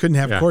you? You couldn't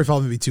have Corey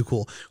Feldman be too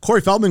cool. Corey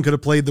Feldman could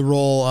have played the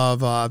role of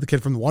the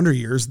kid from the Wonder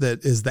Years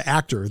that is the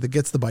actor that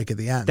gets the bike at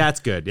the end.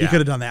 That's good. Yeah. He could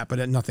have done that,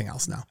 but nothing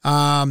else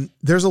now.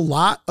 There's a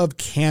lot of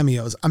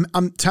cameos.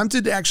 I'm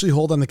tempted to actually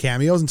hold on the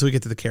cameos until we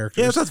get to the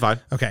characters. Yeah, that's fine.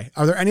 Okay.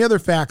 Are there any other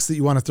facts that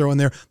you want to throw in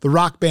there? The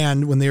rock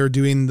band, when they were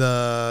doing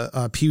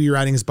the Pee-wee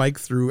riding his bike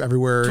through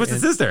everywhere.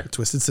 Twisted Sister.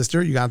 Twisted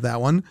Sister. You got that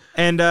one.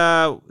 And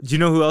do you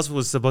know who else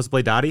was supposed to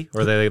play Dottie?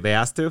 Or they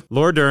asked to?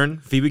 Laura Dern,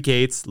 Phoebe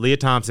Cates, Leah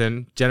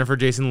Thompson, Jennifer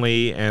Jason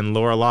Leigh, and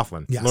Laura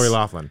Loughlin. Yes. Lori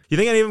Loughlin. You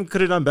think any of them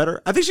could have done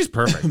better? I think she's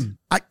perfect.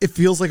 It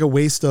feels like a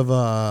waste of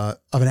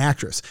an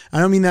actress. I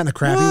don't mean that in a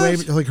crappy way,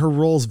 but like her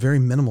role is very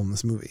minimal in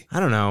this movie. I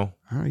don't know.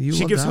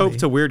 She gives Dobby. hope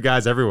to weird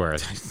guys everywhere.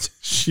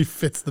 She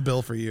fits the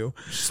bill for you.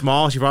 She's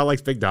small. She probably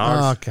likes big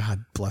dogs. Oh,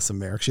 God bless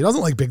America. She doesn't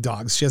like big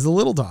dogs. She has a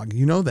little dog.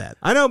 You know that.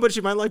 I know, but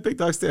she might like big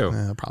dogs too.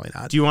 Probably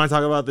not. Do you want to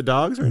talk about the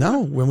dogs? Or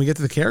no, when we get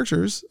to the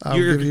characters.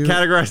 You're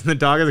categorizing the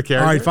dog as a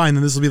character? All right, fine.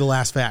 Then this will be the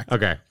last fact.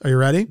 Okay. Are you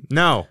ready?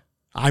 No.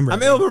 I'm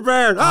ready. I'm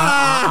ill-prepared.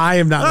 I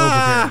am not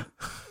ill-prepared.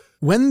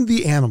 When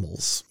the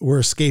animals were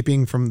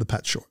escaping from the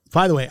pet store.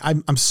 By the way,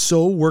 I'm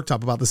so worked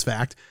up about this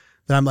fact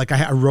that I'm like,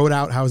 I wrote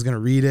out how I was going to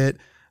read it.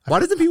 Why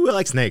doesn't Pee-wee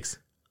like snakes?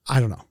 I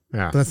don't know.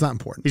 Yeah. But that's not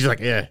important. He's just like,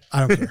 yeah. I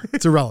don't care.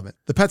 It's irrelevant.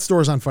 The pet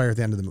store is on fire at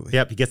the end of the movie.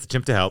 Yep, he gets the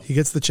chimp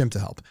to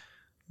help.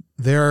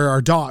 There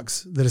are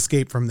dogs that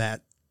escape from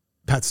that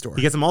pet store.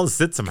 He gets them all to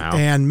sit somehow.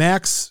 And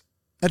Max,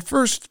 at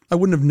first, I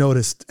wouldn't have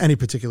noticed any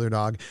particular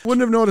dog.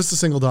 Wouldn't have noticed a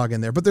single dog in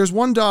there. But there's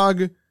one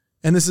dog,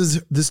 and this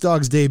is this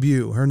dog's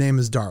debut. Her name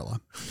is Darla.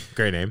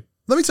 Great name.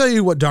 Let me tell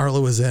you what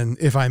Darla was in,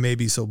 if I may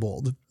be so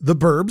bold. The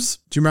Burbs.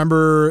 Do you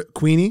remember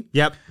Queenie?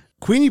 Yep.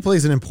 Queenie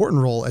plays an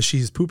important role as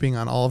she's pooping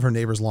on all of her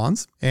neighbors'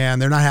 lawns,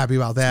 and they're not happy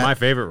about that. It's my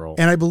favorite role.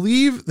 And I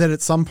believe that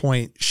at some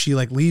point she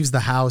like leaves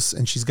the house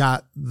and she's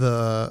got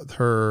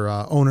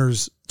her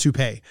owner's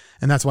toupee,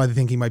 and that's why they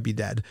think he might be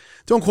dead.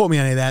 Don't quote me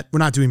on any of that. We're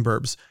not doing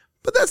Burbs,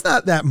 but that's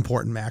not that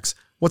important, Max.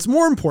 What's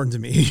more important to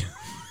me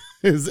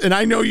is, and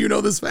I know you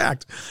know this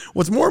fact,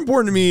 what's more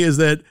important to me is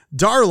that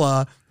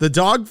Darla, the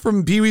dog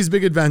from Pee-wee's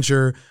Big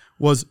Adventure,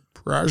 was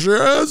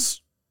Precious,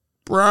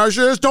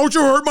 don't you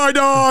hurt my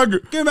dog.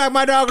 Give me back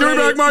my dog. Give me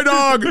back my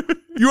dog.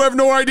 You have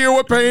no idea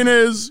what pain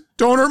is.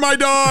 Don't hurt my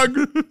dog.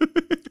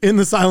 In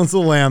The Silence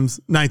of the Lambs,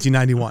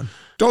 1991.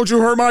 Don't you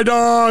hurt my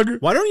dog.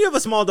 Why don't you have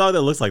a small dog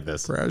that looks like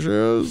this?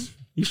 Precious.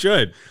 You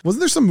should. Wasn't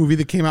there some movie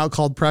that came out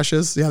called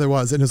Precious? Yeah, there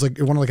was. And it was like,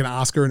 it won like an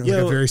Oscar, and it was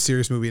like a very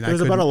serious movie. And it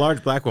was about a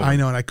large black woman. I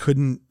know, and I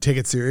couldn't take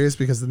it serious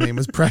because the name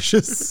was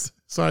Precious.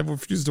 So I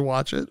refused to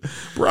watch it.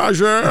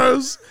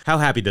 Precious. How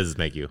happy does this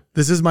make you?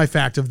 This is my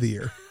fact of the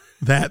year.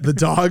 That the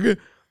dog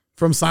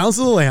from Silence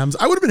of the Lambs,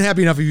 I would have been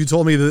happy enough if you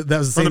told me that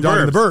was the same dog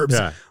in the Burbs.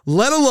 Yeah.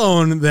 Let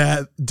alone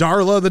that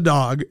Darla the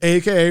dog,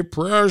 a.k.a.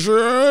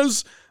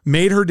 Precious,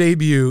 made her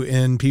debut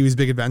in Pee-wee's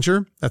Big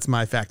Adventure. That's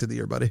my fact of the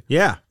year, buddy.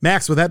 Yeah.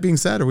 Max, with that being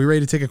said, are we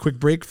ready to take a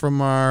quick break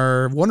from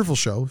our wonderful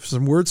show,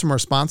 some words from our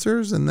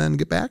sponsors, and then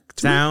get back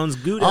to Sounds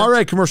good. All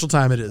right, commercial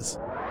time it is.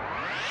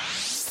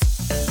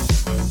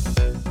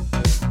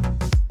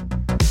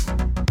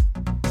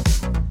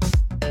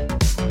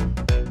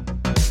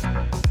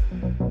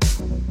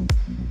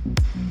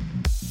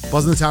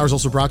 Buzz in the Tower is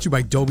also brought to you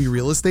by Dobie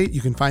Real Estate. You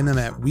can find them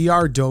at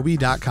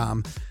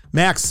wearedobie.com.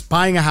 Max,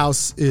 buying a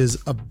house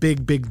is a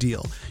big, big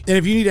deal. And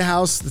if you need a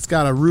house that's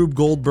got a Rube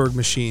Goldberg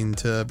machine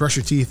to brush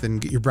your teeth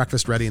and get your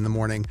breakfast ready in the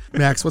morning,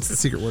 Max, what's the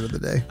secret word of the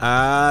day?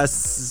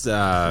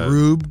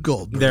 Rube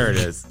Goldberg. There it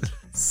is.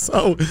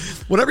 So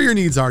whatever your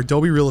needs are,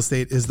 Dobie Real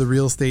Estate is the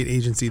real estate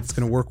agency that's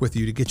going to work with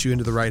you to get you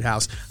into the right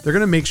house. They're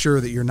going to make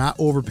sure that you're not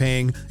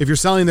overpaying. If you're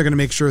selling, they're going to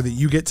make sure that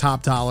you get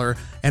top dollar.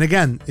 And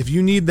again, if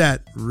you need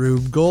that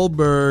Rube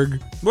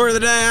Goldberg word of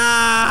the day.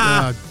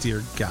 Oh,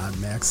 dear God,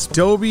 Max.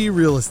 Dobie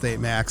Real Estate,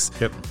 Max.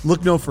 Yep.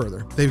 Look no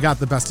further. They've got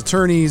the best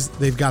attorneys.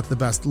 They've got the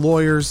best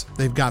lawyers.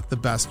 They've got the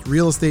best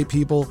real estate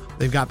people.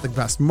 They've got the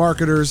best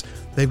marketers.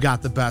 They've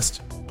got the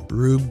best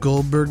Rube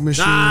Goldberg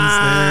machines.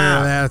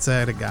 There, that's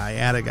at a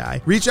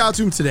guy. Reach out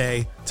to him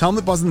today. Tell him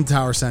that Buzz in the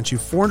Tower sent you.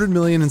 $400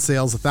 million in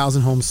sales,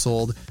 1,000 homes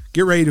sold.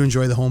 Get ready to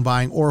enjoy the home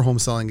buying or home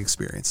selling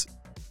experience.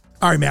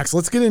 All right, Max,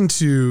 let's get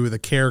into the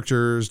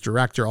characters,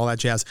 director, all that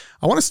jazz.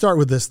 I want to start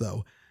with this,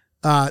 though.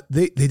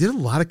 They did a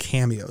lot of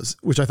cameos,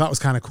 which I thought was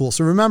kind of cool.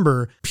 So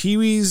remember,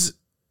 Pee-wee's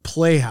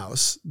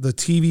Playhouse, the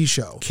TV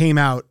show, came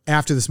out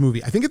after this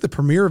movie. I think at the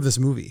premiere of this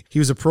movie, he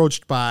was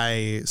approached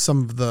by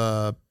some of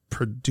the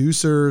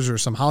producers or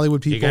some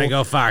Hollywood people. You're going to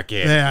go far,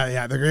 kid.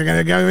 Yeah. They're going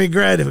to give me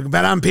credit. We can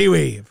bet on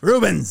Pee-wee.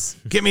 Reubens,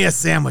 get me a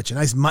sandwich, a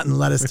nice mutton,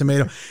 lettuce,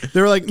 tomato.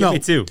 They were like, no. Me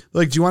too.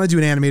 Like, do you want to do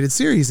an animated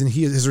series? And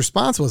his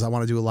response was, I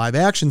want to do a live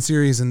action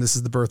series, and this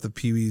is the birth of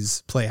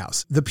Pee-wee's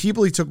Playhouse. The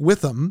people he took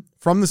with him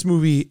from this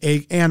movie,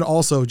 and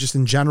also just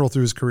in general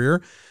through his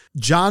career,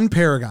 John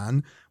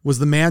Paragon was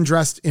the man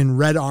dressed in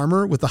red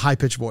armor with the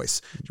high-pitched voice.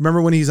 Do you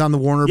remember when he's on the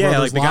Warner Brothers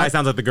like the lot? guy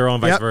sounds like the girl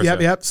and vice versa.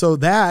 Yep. So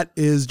that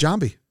is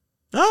Jambi.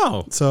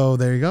 Oh. So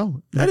there you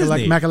go. That is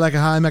neat. Mecca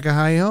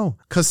hi ho.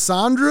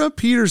 Cassandra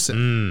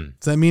Peterson.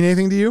 Does that mean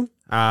anything to you?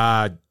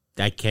 I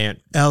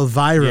can't.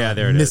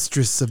 Elvira,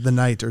 Mistress of the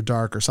Night or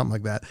Dark or something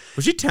like that.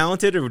 Was she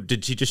talented or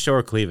did she just show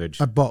her cleavage?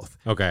 Both.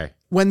 Okay.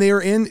 When they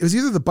were in, it was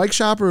either the bike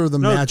shop or the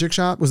magic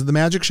shop. Was it the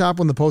magic shop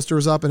when the poster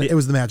was up? And it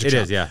was the magic shop.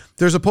 It is, yeah.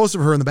 There's a poster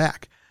of her in the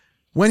back.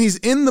 When he's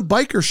in the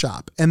biker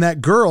shop and that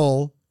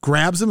girl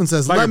grabs him and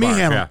says, let me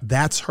handle it.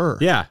 That's her.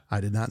 Yeah.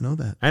 I did not know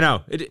that. I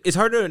know. It's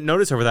hard to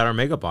notice her without her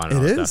makeup on.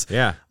 It is. Stuff.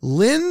 Yeah.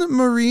 Lynn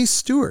Marie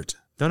Stewart.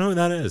 Don't know who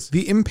that is.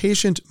 The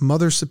impatient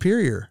Mother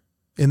Superior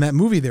in that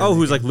movie there. Oh,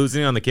 who's like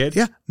losing on the kid?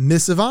 Yeah.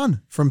 Miss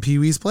Yvonne from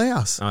Pee-wee's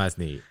Playhouse. Oh, that's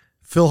neat.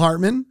 Phil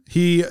Hartman.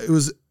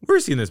 Where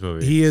is he in this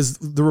movie? He is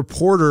the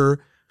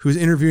reporter who's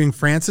interviewing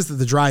Francis at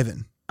the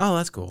drive-in. Oh,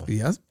 that's cool.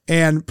 Yes.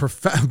 And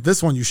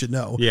this one you should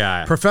know.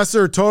 Yeah.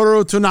 Professor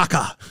Toru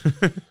Tanaka.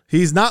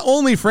 He's not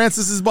only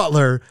Francis's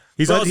butler.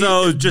 He's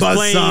also just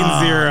plain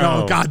zero.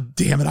 No, God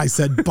damn it. I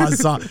said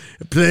buzzsaw.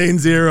 Plain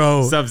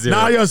zero. Sub-Zero.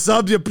 Now you're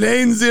you're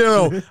plain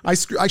zero. I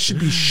should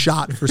be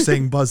shot for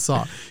saying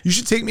buzzsaw. You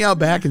should take me out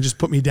back and just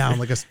put me down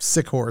like a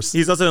sick horse.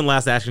 He's also in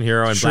Last Action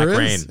Hero and Sure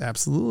Black is. Rain.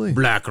 Absolutely.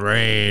 Black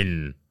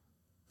Rain.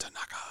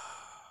 Tanaka.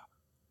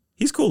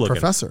 He's cool looking.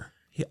 Professor.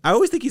 I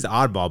always think he's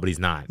oddball, but he's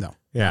not. No.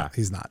 Yeah.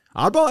 He's not.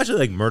 Oddball actually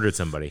like murdered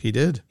somebody. He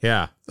did.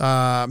 Yeah.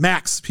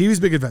 Max, Pee-wee's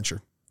Big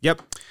Adventure. Yep.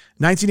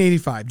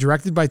 1985,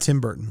 directed by Tim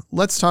Burton.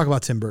 Let's talk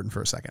about Tim Burton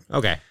for a second.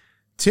 Okay.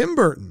 Tim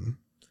Burton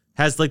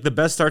has like the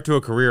best start to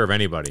a career of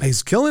anybody.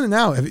 He's killing it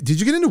now. Did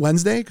you get into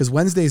Wednesday? Because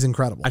Wednesday is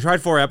incredible. I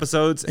tried 4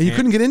 episodes. And you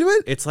couldn't get into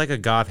it? It's like a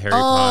goth Harry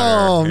Potter.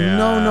 Oh, Yeah,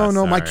 no.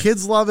 sorry. My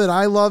kids love it.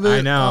 I love it.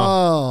 I know.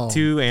 Oh.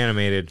 Too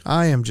animated.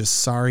 I am just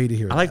sorry to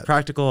hear that. I like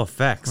practical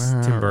effects,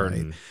 Tim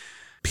Burton. Right.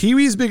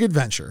 Pee-wee's Big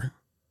Adventure.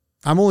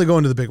 I'm only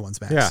going to the big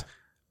ones, Max. Yeah.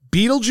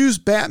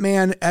 Beetlejuice,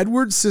 Batman,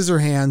 Edward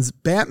Scissorhands,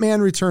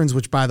 Batman Returns,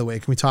 which, by the way,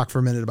 can we talk for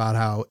a minute about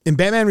how in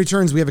Batman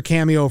Returns, we have a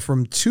cameo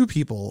from 2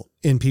 people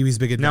in Pee-wee's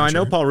Big Adventure. Now, I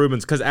know Paul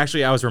Reubens because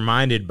actually I was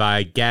reminded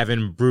by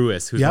Gavin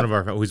Brewis, who's one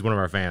of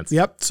our fans.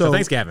 Yep. So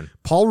thanks, Gavin.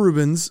 Paul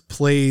Reubens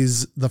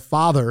plays the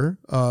father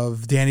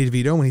of Danny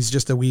DeVito when he's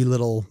just a wee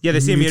little they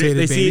see him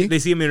mutated baby. They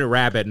see him in a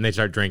rabbit and they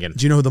start drinking.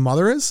 Do you know who the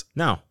mother is?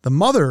 No. The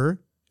mother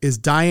is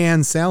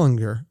Diane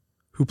Salinger,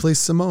 who plays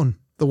Simone,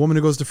 the woman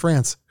who goes to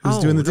France, who's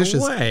doing the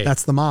dishes. Way.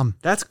 That's the mom.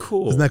 That's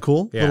cool. Isn't that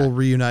cool? Yeah. Little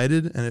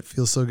reunited, and it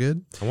feels so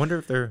good. I wonder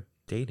if they're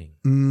dating.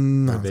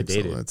 No, they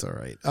dated. so. That's all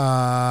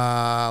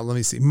right. Let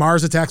me see.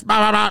 Mars Attacks.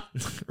 No,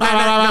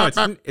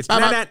 it's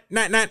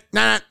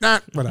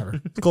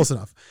Whatever. Close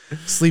enough.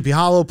 Sleepy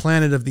Hollow,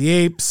 Planet of the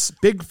Apes,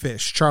 Big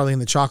Fish, Charlie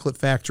and the Chocolate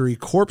Factory,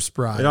 Corpse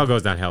Bride. It all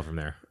goes downhill from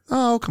there.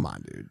 Oh, come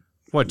on, dude.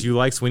 What, do you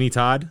like Sweeney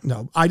Todd?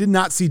 No, I did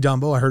not see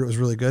Dumbo. I heard it was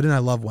really good, and I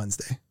love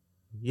Wednesday.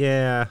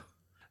 Yeah.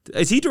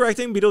 Is he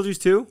directing Beetlejuice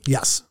 2?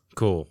 Yes.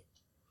 Cool.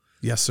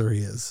 Yes, sir, he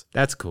is.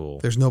 That's cool.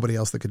 There's nobody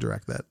else that could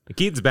direct that.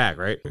 Keaton's back,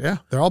 right? Yeah,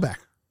 they're all back.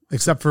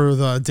 Except for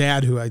the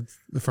dad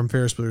from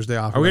Ferris Bueller's Day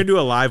Off. Are we going to do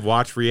a live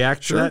watch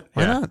react to that?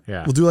 Why not?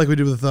 Yeah. We'll do like we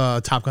did with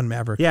Top Gun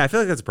Maverick. Yeah, I feel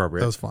like that's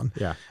appropriate. That was fun.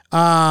 Yeah.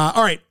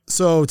 All right.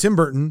 So Tim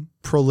Burton,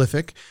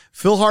 prolific.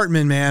 Phil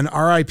Hartman, man,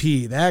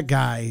 R.I.P. That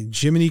guy,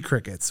 Jiminy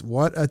Crickets.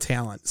 What a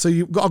talent. So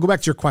I'll go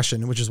back to your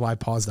question, which is why I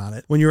paused on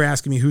it. When you were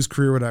asking me whose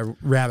career would I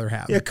rather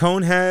have? Yeah,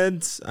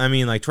 Coneheads. I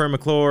mean, like Troy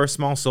McClure,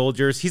 Small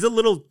Soldiers. He's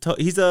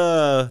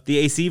the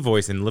AC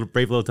voice in Little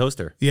Brave Little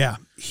Toaster. Yeah.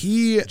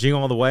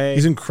 Jingle All the Way.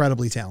 He's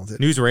incredibly talented.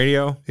 News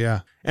Radio.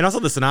 Yeah. And also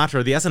the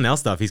Sinatra, the SNL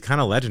stuff. He's kind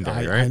of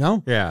legendary, right? I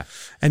know. Yeah.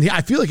 And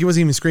I feel like he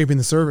wasn't even scraping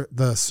the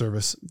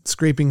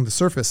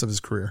surface of his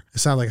career. It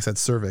sounded like I said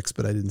cervix,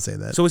 but I didn't say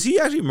that. So was he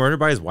actually murdered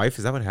by his wife?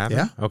 Is that what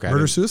happened? Yeah. Okay.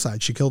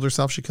 Murder-suicide. She killed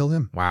herself. She killed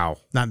him. Wow.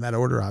 Not in that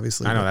order,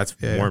 obviously. I know.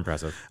 That's more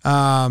impressive.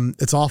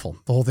 It's awful.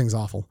 The whole thing's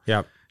awful.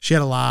 Yep. She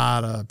had a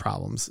lot of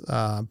problems.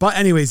 But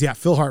anyways, yeah,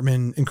 Phil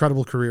Hartman,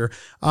 incredible career.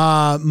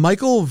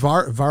 Michael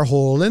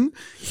Varholen,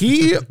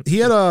 he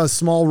had a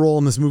small role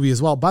in this movie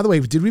as well. By the way,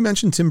 did we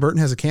mention Tim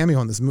Burton has a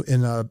cameo in this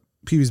in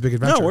Pee-wee's Big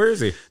Adventure? No, where is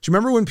he? Do you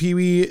remember when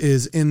Pee-wee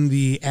is in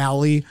the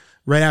alley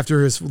right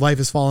after his life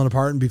has fallen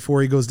apart and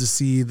before he goes to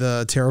see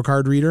the tarot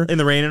card reader? In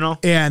the rain and all?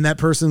 And that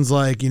person's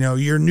like,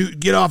 you're new,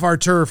 get off our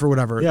turf or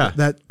whatever. Yeah.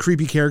 That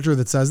creepy character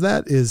that says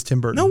that is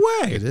Tim Burton. No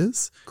way. It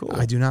is. Cool.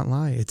 I do not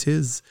lie. It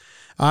is.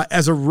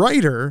 As a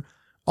writer,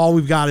 all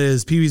we've got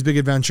is Pee-wee's Big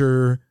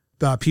Adventure,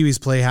 Pee-wee's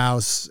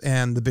Playhouse,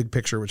 and The Big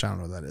Picture, which I don't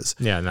know what that is.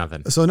 Yeah,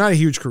 nothing. So not a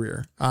huge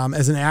career.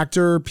 As an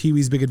actor,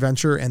 Pee-wee's Big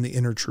Adventure and The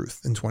Inner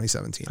Truth in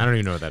 2017. I don't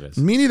even know what that is.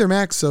 Me neither,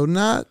 Max. So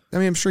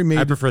I'm sure he made.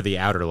 I prefer The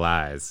Outer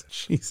Lies.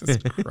 Jesus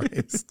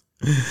Christ.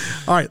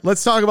 All right,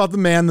 let's talk about the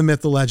man, the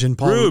myth, the legend,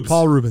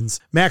 Paul Reubens.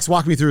 Max,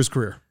 walk me through his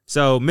career.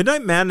 So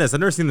Midnight Madness,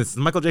 I've never seen this. It's a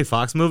Michael J.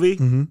 Fox movie.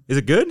 Mm-hmm. Is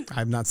it good?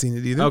 I've not seen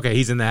it either. Okay,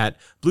 he's in that.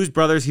 Blues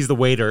Brothers, he's the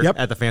waiter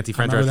at the fancy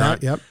French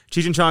restaurant. Yep.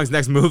 Cheech and Chong's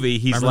next movie,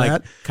 he's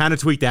kind of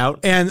tweaked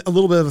out. And a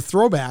little bit of a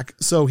throwback.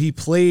 So he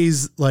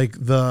plays like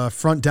the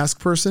front desk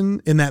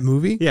person in that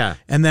movie. Yeah.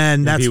 And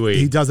then Pee-wee.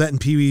 he does that in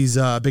Pee-wee's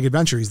Big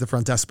Adventure. He's the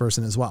front desk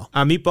person as well.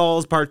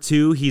 Meatballs Part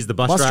 2, he's the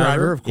bus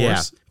driver. Of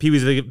course. Yeah.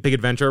 Pee-wee's Big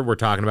Adventure, we're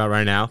talking about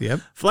right now.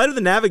 Yep. Flight of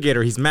the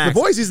Navigator, he's Max. The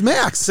voice, he's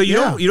Max. So you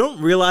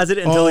don't realize it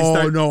until he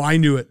starts. Oh, no, I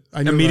knew it.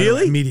 I knew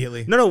Immediately? it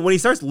immediately. No, when he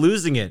starts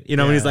losing it,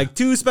 when he's like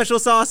 2 special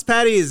sauce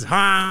patties,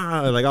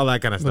 like all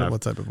that kind of stuff.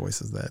 What type of voice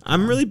is that?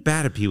 I'm really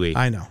bad at Pee-wee.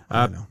 I know.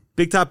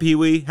 Big Top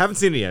Pee-wee. Haven't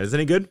seen it yet. Is it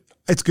any good?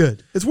 It's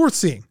good. It's worth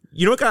seeing.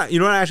 You know what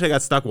I actually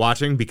got stuck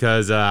watching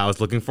because I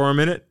was looking for a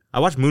minute? I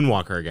watched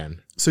Moonwalker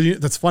again. So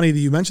that's funny that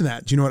you mentioned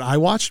that. Do you know what I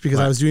watched? Because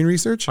I was doing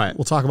research. What?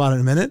 We'll talk about it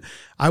in a minute.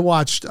 I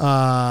watched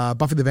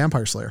Buffy the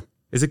Vampire Slayer.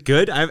 Is it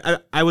good?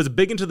 I was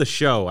big into the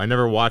show. I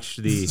never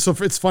watched the... So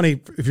it's funny.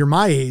 If you're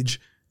my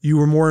age, you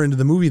were more into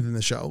the movie than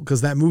the show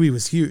because that movie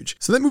was huge.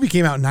 So that movie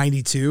came out in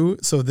 92.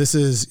 So this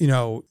is, you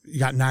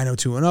got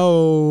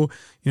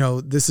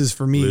 90210. This is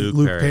for me,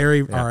 Luke Perry,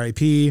 yeah.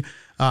 R.I.P.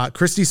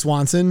 Christy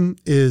Swanson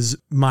is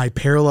my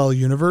parallel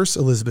universe,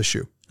 Elizabeth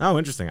Shue. Oh,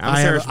 interesting.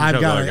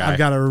 I've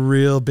got a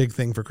real big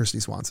thing for Christy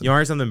Swanson. You want to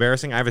hear something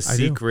embarrassing? I have a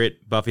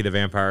secret Buffy the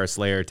Vampire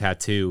Slayer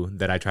tattoo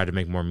that I tried to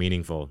make more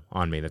meaningful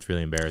on me. That's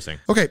really embarrassing.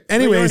 Okay.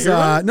 Anyways,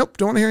 nope.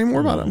 Don't want to hear any more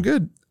about it. I'm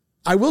good.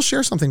 I will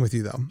share something with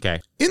you, though.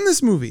 Okay. In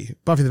this movie,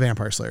 Buffy the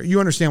Vampire Slayer,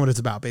 you understand what it's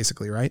about,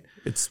 basically, right?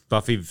 It's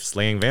Buffy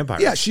slaying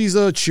vampires. Yeah, she's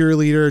a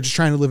cheerleader, just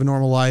trying to live a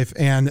normal life.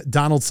 And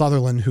Donald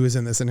Sutherland, who is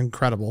in this and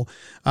incredible,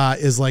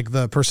 is like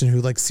the person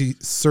who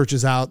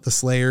searches out the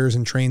Slayers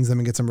and trains them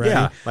and gets them ready.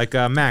 Yeah, like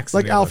Max.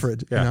 Like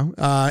Alfred,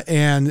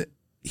 and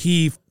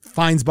he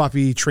finds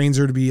Buffy, trains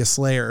her to be a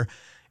Slayer,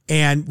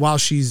 and while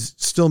she's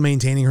still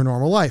maintaining her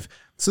normal life.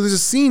 So there's a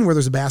scene where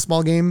there's a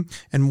basketball game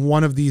and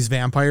one of these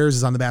vampires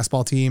is on the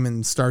basketball team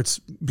and starts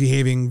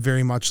behaving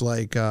very much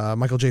like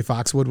Michael J.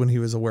 Fox would when he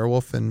was a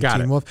werewolf and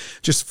Teen Wolf,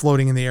 just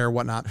floating in the air and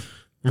whatnot.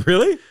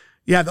 Really?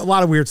 Yeah, a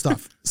lot of weird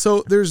stuff.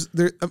 So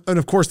and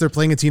of course they're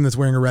playing a team that's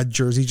wearing a red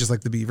jersey, just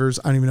like the Beavers.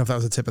 I don't even know if that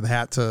was a tip of the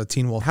hat to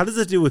Teen Wolf. How does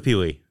this do with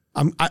Pee-wee?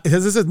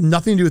 This has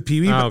nothing to do with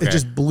Pee-wee, but it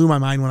just blew my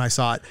mind when I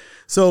saw it.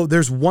 So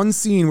there's one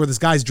scene where this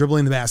guy's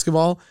dribbling the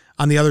basketball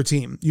on the other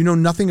team. You know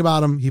nothing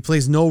about him. He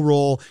plays no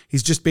role.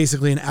 He's just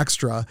basically an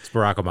extra. It's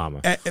Barack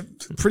Obama.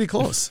 Pretty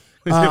close.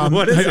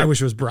 What is it? I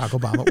wish it was Barack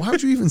Obama. Why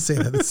would you even say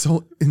that? It's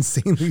so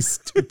insanely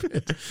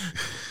stupid.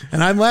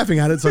 And I'm laughing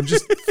at it, so I'm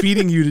just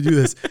feeding you to do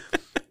this.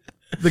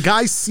 The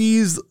guy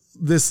sees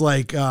this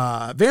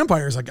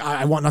vampire is like,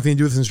 I want nothing to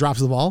do with this, and drops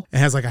the ball and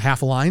has like a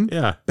half a line.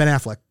 Yeah. Ben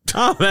Affleck.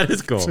 Oh, that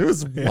is cool. It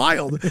was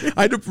wild.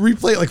 I had to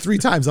replay it like 3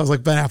 times. I was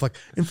like, Ben Affleck.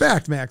 In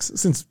fact, Max,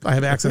 since I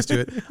have access to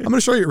it, I'm going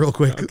to show you it real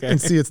quick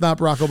and see it's not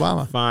Barack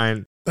Obama.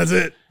 Fine. That's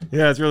it.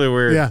 Yeah, it's really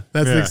weird. Yeah,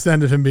 that's the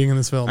extent of him being in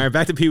this film. All right,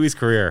 back to Pee-wee's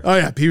career. Oh,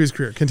 yeah, Pee-wee's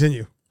career.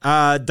 Continue.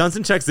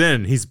 Dunstan checks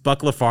in. He's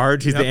Buck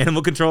Lafarge. He's the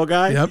animal control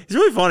guy. Yep. He's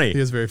really funny. He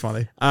is very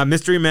funny.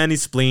 Mystery Man,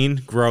 he's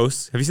Spleen.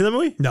 Gross. Have you seen that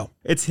movie? No.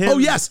 It's him. Oh,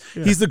 yes.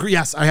 Yeah.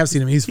 Yes, I have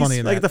seen him. He's funny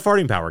in like that. the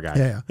farting power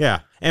guy.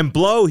 Yeah. And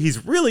Blow,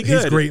 he's really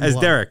good. He's great as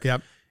Blow. Derek.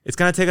 Yep. It's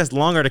going to take us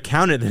longer to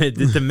count it than it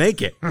did to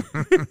make it.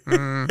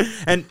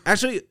 And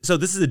actually, so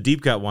this is a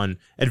deep cut one.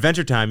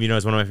 Adventure Time,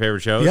 is one of my favorite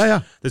shows. Yeah.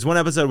 There's one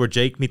episode where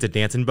Jake meets a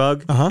dancing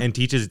bug and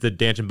teaches the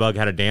dancing bug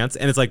how to dance.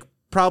 And it's like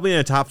probably in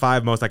the top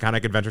 5 most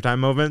iconic Adventure Time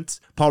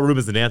moments. Paul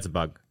Reubens, the dancing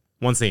bug.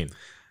 One scene.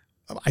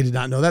 I did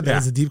not know that. That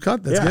is a deep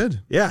cut. That's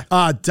good. Yeah.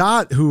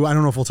 Dot, who I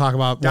don't know if we'll talk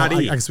about.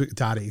 Dottie.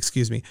 Dottie,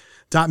 excuse me.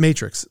 Dot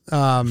Matrix.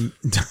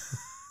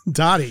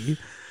 Dottie,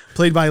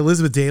 played by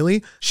Elizabeth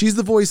Daly. She's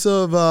the voice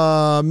of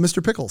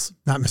Mr. Pickles.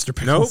 Not Mr.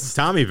 Pickles. Nope.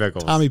 Tommy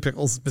Pickles. Tommy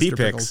Pickles. Mr. T-Pix.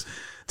 Pickles.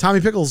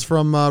 Tommy Pickles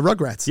from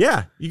Rugrats.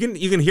 Yeah, you can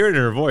hear it in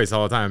her voice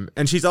all the time,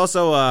 and she's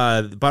also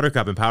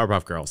Buttercup in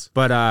Powerpuff Girls.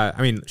 But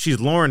she's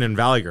Lauren in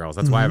Valley Girls.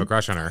 That's why I have a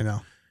crush on her. I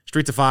know.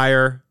 Streets of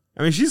Fire.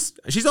 I mean,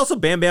 she's also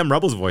Bam Bam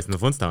Rubble's voice in the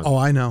Flintstones. Oh,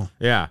 I know.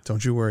 Yeah.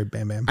 Don't you worry,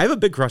 Bam Bam. I have a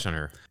big crush on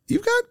her.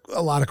 You've got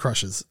a lot of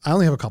crushes. I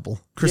only have a couple.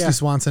 Christy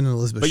Swanson and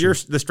Elizabeth Shue.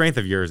 But the strength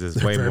of yours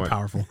is way very more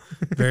powerful.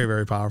 Very,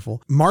 very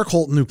powerful. Mark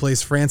Holton, who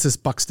plays Francis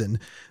Buxton.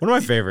 One of my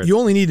favorites. You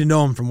only need to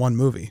know him from one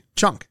movie.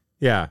 Chunk.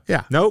 Yeah.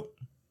 Yeah. Nope.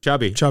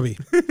 Chubby.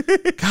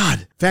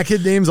 God, fat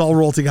kid names all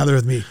roll together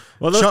with me.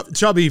 Well,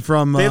 Chubby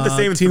from they have the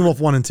same Teen Wolf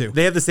 1 and 2.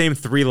 They have the same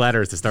 3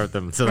 letters to start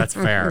them, so that's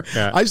fair.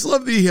 Yeah. I just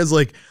love that he has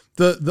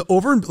the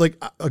over,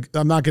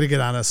 I'm not going to get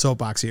on a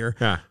soapbox here.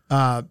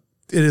 Yeah.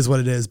 It is what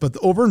it is, but the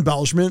over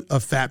embellishment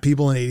of fat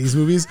people in 80s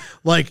movies,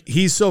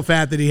 he's so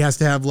fat that he has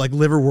to have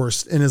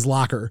liverwurst in his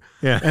locker.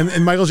 Yeah.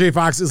 And Michael J.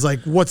 Fox is like,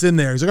 what's in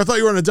there? He's like, I thought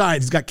you were on a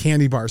diet. He's got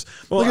candy bars.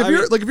 Well,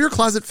 if you're a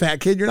closet fat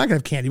kid, you're not gonna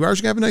have candy bars.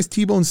 You're gonna have a nice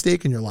T-bone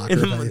steak in your locker.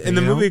 In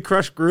the movie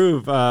Crush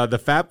Groove,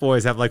 the fat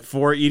boys have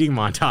 4 eating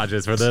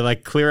montages where they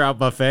clear out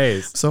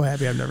buffets. I'm so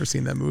happy I've never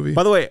seen that movie.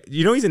 By the way,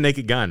 he's a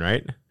Naked Gun,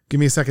 right? Give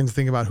me a second to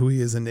think about who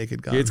he is in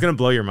Naked Gun. It's going to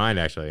blow your mind,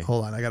 actually.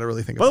 Hold on. I got to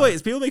really think about it. By the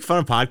way, people make fun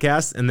of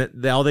podcasts,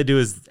 and all they do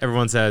is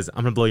everyone says,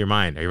 I'm going to blow your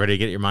mind. Are you ready to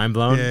get your mind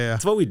blown? Yeah.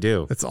 That's what we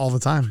do. That's all the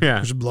time. Yeah.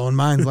 We're just blowing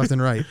minds left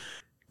and right.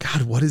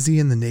 God, what is he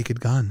in the Naked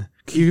Gun?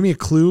 Can you give me a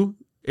clue?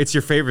 It's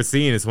your favorite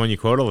scene. It's the one you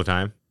quote all the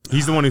time.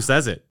 He's the one who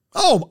says it.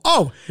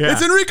 Oh, yeah.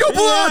 It's Enrico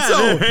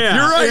Palazzo. Yeah.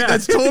 You're right. Yeah.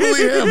 That's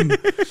totally him.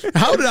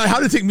 How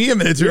did it take me a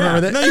minute to remember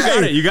that? No, you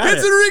got it.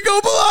 It's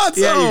Enrico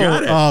Palazzo. Yeah, you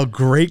got it. Oh,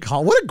 great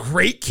call. What a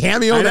great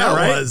cameo that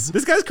was.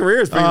 This guy's career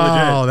is pretty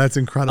legit. Oh, that's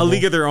incredible. A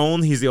League of Their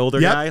Own. He's the older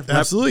guy.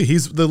 Absolutely.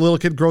 He's the little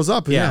kid grows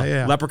up.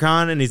 Yeah.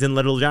 Leprechaun, and he's in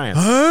Little Giants.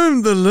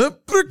 I'm the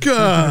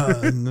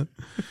leprechaun.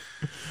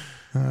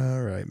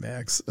 All right,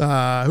 Max. Who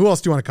else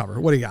do you want to cover?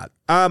 What do you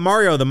got?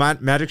 Mario, the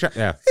magic shop.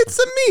 Yeah. It's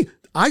me.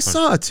 I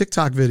saw a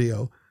TikTok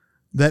video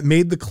that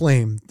made the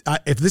claim.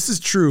 If this is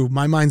true,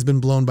 my mind's been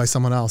blown by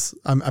someone else.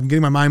 I'm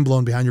getting my mind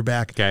blown behind your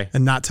back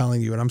and not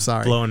telling you, and I'm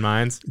sorry. Blowing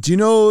minds. Do you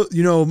know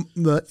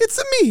the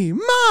It's me,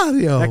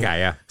 Mario? That guy,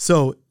 yeah.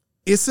 So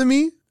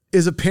Isami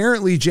is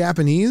apparently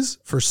Japanese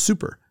for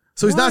super.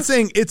 So he's not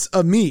saying it's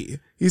a me.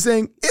 He's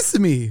saying, "It's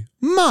me,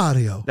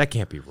 Mario." That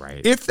can't be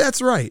right. If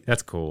that's right.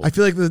 That's cool. I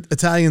feel like the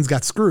Italians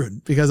got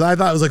screwed because I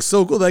thought it was like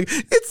so cool. Like,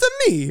 "It's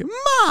me,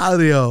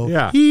 Mario."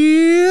 Yeah.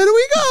 Here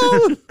we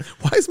go.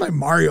 Why is my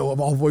Mario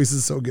of all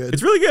voices so good?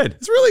 It's really good.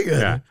 It's really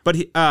good. Yeah. But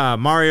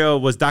Mario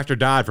was Dr.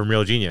 Dodd from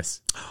Real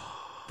Genius.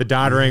 The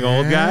doddering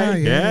old guy.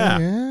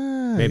 Yeah.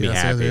 Made me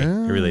happy. It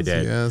really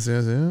did. Yes.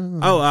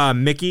 Oh,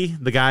 Mickey,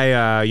 the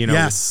guy,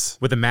 Yes.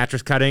 with the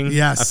mattress cutting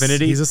Yes.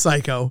 affinity. He's a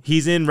psycho.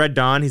 He's in Red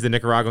Dawn. He's the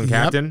Nicaraguan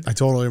captain. Yep, I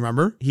totally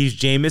remember. He's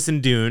Jameis in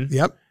Dune.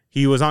 Yep.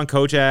 He was on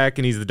Kojak,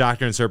 and he's the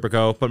doctor in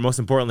Serpico. But most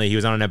importantly, he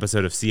was on an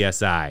episode of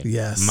CSI.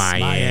 Yes.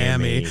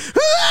 Miami.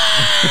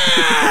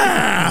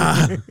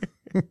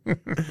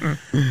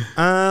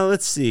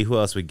 Let's see. Who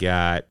else we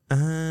got?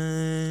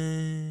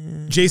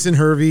 Jason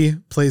Hervey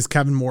plays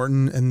Kevin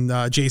Morton,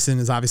 and Jason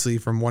is obviously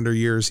from Wonder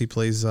Years. He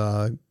plays,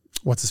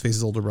 what's his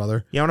face's older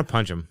brother. Yeah, I want to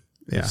punch him.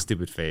 Yeah. His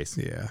stupid face.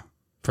 Yeah.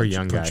 For a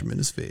young guy. Punch him in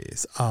his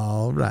face.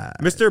 All right.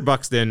 Mr.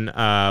 Buxton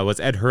was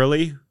Ed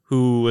Hurley,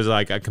 who was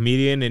like a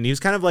comedian, and he was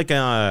kind of like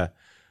the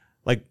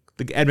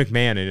Ed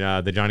McMahon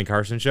in the Johnny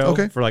Carson show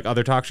for like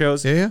other talk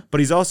shows. Yeah. But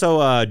he's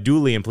also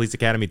Dooley in Police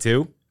Academy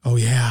 2. Oh,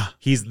 yeah.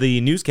 He's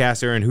the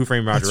newscaster in Who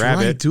Framed Roger That's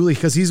Rabbit. right, Dooley,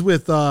 because he's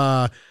with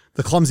the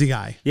clumsy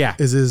guy. Yeah.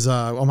 Is his,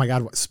 oh my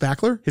God, what,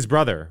 Spackler? His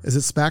brother. Is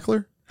it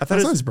Spackler? I thought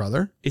That's not his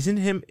brother. Isn't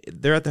him?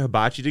 They're at the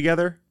hibachi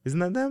together. Isn't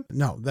that them?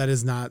 No, that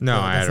is not. No,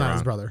 that's I had not it his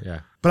wrong. brother. Yeah.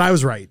 But I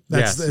was right.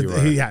 That's Yes, you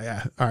were.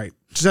 Yeah. All right.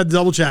 Just had to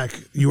double check.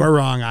 You are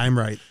wrong. I'm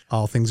right.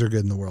 All things are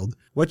good in the world.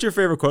 What's your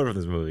favorite quote from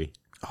this movie?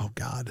 Oh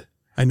God.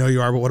 I know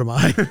you are, but what am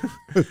I?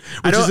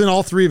 Which is in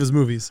all three of his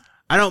movies.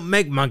 I don't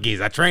make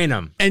monkeys. I train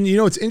them. And you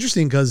know, it's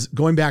interesting because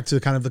going back to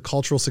kind of the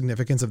cultural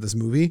significance of this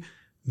movie,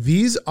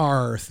 these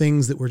are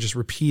things that were just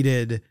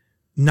repeated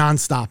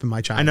nonstop in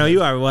my childhood. I know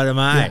you are. What am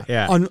I?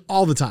 Yeah. On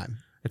all the time.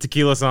 A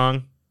tequila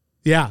song.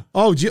 Yeah.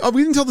 Oh, we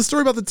didn't tell the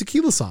story about the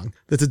tequila song.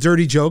 That's a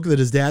dirty joke that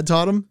his dad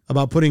taught him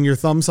about putting your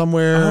thumb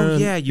somewhere. Oh,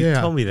 yeah. You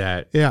told me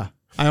that. Yeah.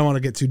 I don't want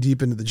to get too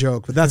deep into the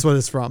joke, but that's what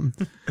it's from.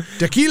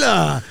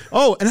 Tequila.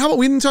 Oh, and how about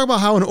we didn't talk about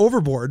how in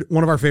Overboard,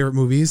 one of our favorite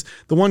movies,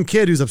 the one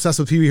kid who's obsessed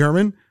with Pee-wee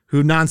Herman,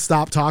 who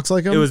nonstop talks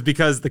like him. It was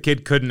because the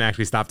kid couldn't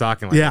actually stop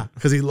talking like him.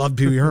 because he loved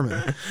Pee-wee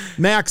Herman.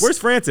 Max. Where's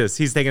Francis?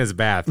 He's taking his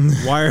bath.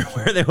 Why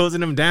are they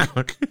hosing him down?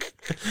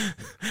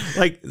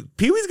 Like,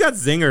 Pee-wee's got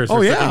zingers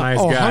for such a nice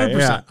guy. 100%.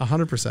 Yeah.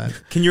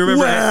 100%. Can you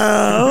remember?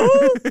 Well.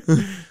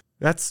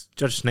 That's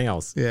Judge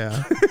Snails.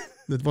 Yeah.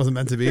 That wasn't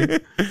meant to be.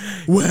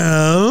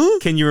 Well.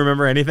 Can you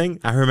remember anything?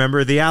 I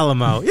remember the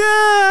Alamo.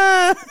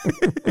 Yeah.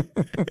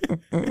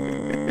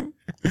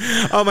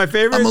 Oh, my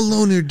favorite. I'm a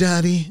loner,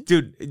 daddy.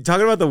 Dude,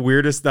 talking about the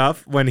weirdest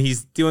stuff when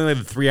he's doing like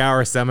the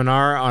 3-hour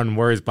seminar on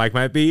where his bike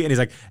might be, and he's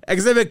like,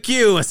 Exhibit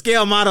Q, a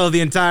scale model of the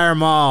entire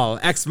mall.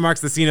 X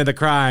marks the scene of the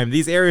crime.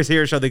 These areas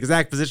here show the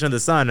exact position of the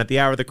sun at the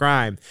hour of the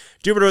crime.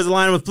 Jupiter was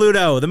aligned with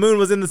Pluto. The moon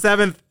was in the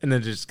 7th, and then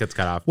it just gets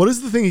cut off. What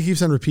is the thing he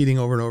keeps on repeating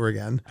over and over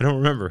again? I don't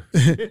remember.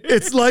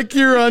 It's like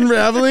you're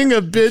unraveling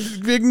a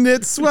big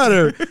knit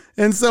sweater,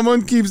 and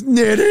someone keeps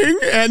knitting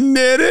and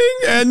knitting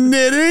and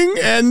knitting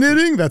and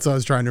knitting. That's what I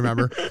was trying to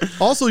remember.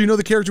 Also, you know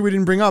the character we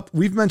didn't bring up.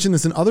 We've mentioned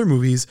this in other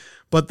movies,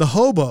 but the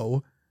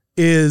hobo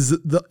is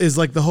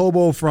like the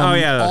hobo from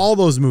all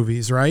those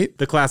movies, right?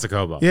 The classic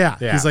hobo. Yeah.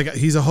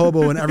 He's a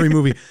hobo in every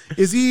movie.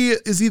 Is he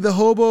the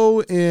hobo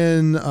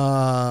in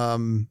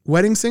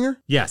Wedding Singer?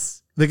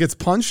 Yes. That gets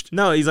punched?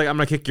 No, he's like, I'm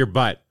gonna kick your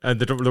butt.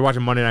 They're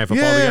watching Monday Night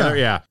Football together.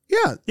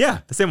 Yeah,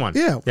 the same one.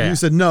 Yeah. You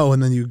said no,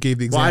 and then you gave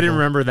the example. Well, I didn't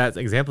remember that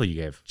example you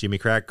gave. Jimmy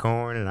cracked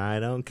corn, and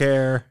I don't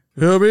care.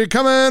 He'll be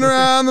coming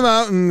around the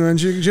mountain when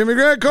Jimmy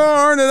cracked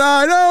corn, and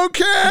I don't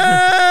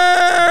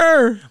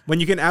care. When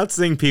you can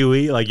outsing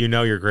Pee-wee, like, you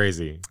know you're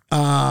crazy.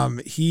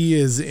 He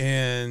is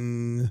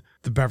in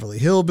the Beverly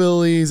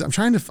Hillbillies.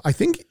 I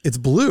think it's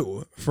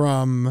Blue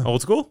from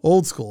Old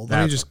School.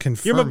 Let me just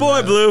confirm. You're my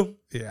boy, Blue.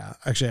 Yeah,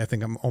 actually, I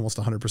think I'm almost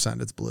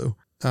 100% it's Blue.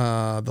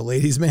 The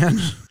Ladies' Man.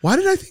 Why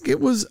did I think it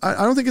was?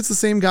 I don't think it's the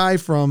same guy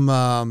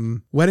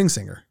from Wedding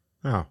Singer.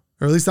 Oh.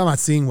 Or at least I'm not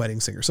seeing Wedding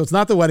Singer. So it's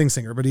not the Wedding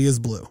Singer, but he is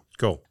Blue.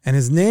 Cool. And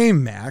his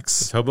name, Max.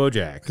 It's Hobo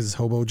Jack. Is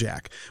Hobo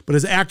Jack. But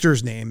his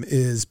actor's name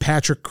is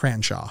Patrick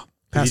Cranshaw.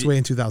 Passed away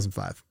in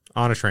 2005.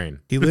 On a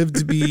train. He lived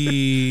to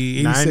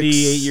be 98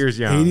 years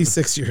young.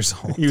 86 years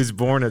old. He was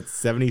born at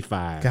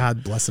 75.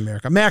 God bless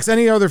America. Max,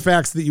 any other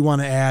facts that you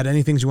want to add?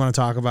 Any things you want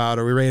to talk about?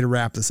 Are we ready to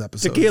wrap this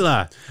episode?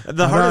 Tequila.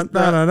 The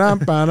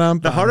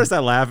hardest I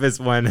laugh is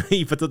when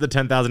he puts up the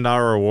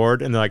 $10,000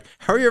 reward and they're like,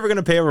 how are you ever going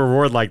to pay a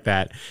reward like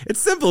that? It's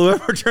simple.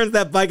 Whoever returns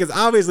that bike is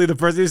obviously the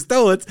person who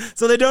stole it,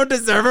 so they don't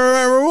deserve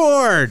a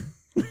reward.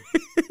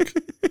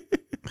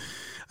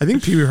 I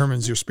think Pee-wee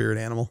Herman's your spirit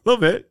animal. A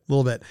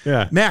little bit.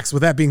 Yeah. Max,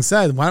 with that being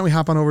said, why don't we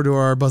hop on over to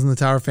our Buzz in the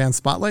Tower fan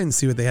spotlight and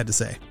see what they had to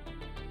say.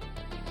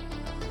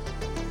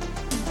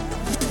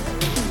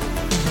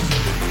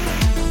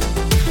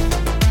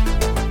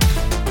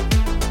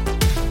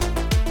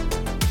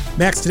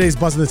 Max, today's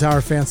Buzz in the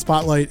Tower fan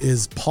spotlight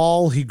is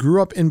Paul. He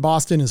grew up in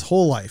Boston his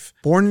whole life,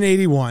 born in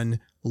 81,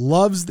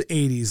 loves the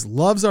 80s,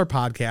 loves our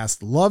podcast,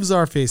 loves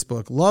our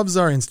Facebook, loves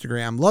our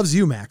Instagram, loves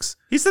you, Max.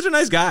 He's such a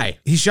nice guy.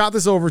 He shot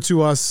this over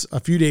to us a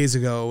few days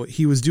ago.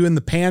 He was doing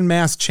the Pan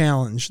Mass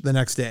Challenge the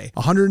next day,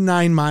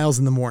 109 miles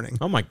in the morning.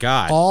 Oh my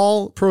God.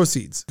 All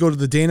proceeds go to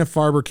the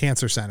Dana-Farber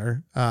Cancer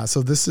Center.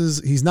 So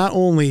he's not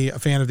only a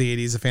fan of the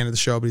 80s, a fan of the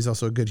show, but he's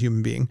also a good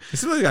human being.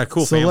 He's really got a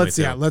cool family, let's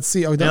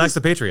see. Oh, he likes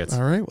the Patriots.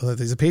 All right. Well, if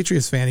he's a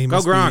Patriots fan, he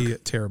must Gronk. be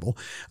terrible.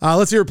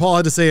 Let's hear what Paul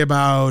had to say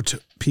about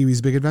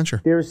Pee-wee's Big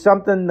Adventure. There is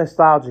something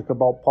nostalgic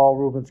about Paul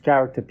Reubens'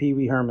 character,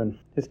 Pee-wee Herman.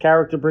 His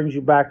character brings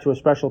you back to a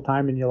special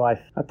time in your life.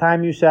 A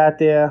time you sat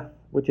there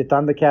with your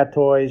Thundercat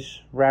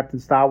toys, wrapped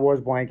in Star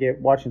Wars blanket,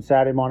 watching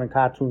Saturday morning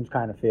cartoons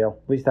kind of feel.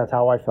 At least that's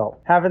how I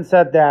felt. Having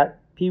said that,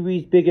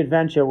 Pee-wee's Big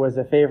Adventure was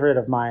a favorite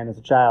of mine as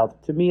a child.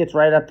 To me, it's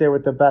right up there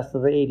with the best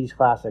of the 80s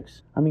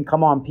classics. I mean,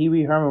 come on,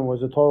 Pee-wee Herman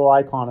was a total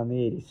icon in the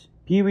 80s.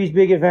 Pee-wee's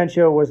Big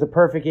Adventure was the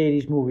perfect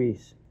 80s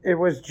movies. It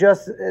was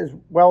just as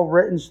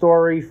well-written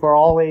story for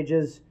all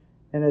ages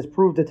and has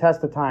proved the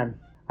test of time.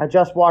 I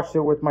just watched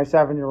it with my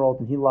 7-year-old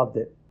and he loved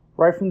it.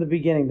 Right from the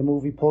beginning, the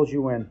movie pulls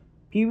you in.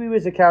 Pee-wee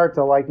was a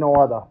character like no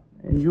other,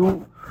 and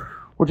you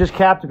were just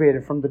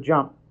captivated from the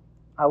jump.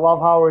 I love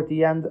how at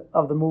the end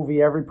of the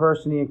movie, every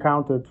person he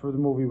encountered through the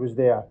movie was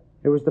there.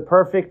 It was the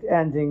perfect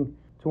ending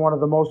to one of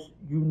the most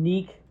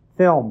unique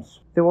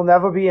films. There will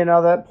never be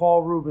another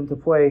Paul Reubens to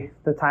play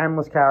the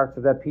timeless character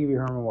that Pee-wee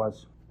Herman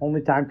was.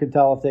 Only time can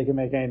tell if they can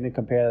make anything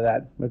compare to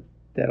that, but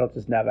that'll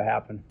just never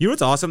happen. You know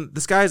what's awesome?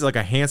 This guy's like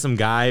a handsome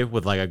guy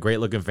with like a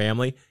great looking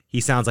family. He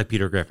sounds like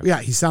Peter Griffin.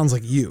 Yeah, he sounds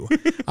like you.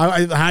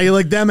 How you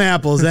like them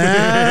apples?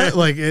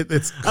 Like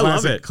it's classic. I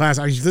love it.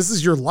 Classic. This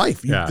is your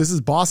life. Yeah. This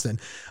is Boston.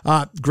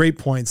 Great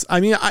points. I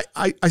mean,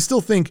 I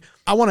still think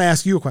I want to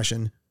ask you a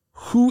question.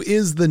 Who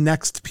is the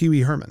next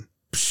Pee-wee Herman?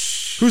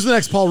 Who's the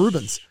next Paul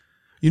Reubens?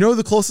 You know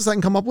the closest I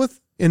can come up with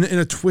in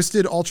a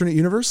twisted alternate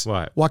universe?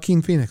 What?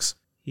 Joaquin Phoenix.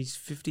 He's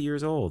 50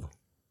 years old.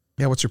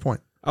 Yeah, what's your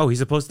point? Oh, he's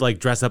supposed to like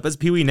dress up as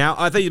Pee-wee now?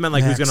 I thought you meant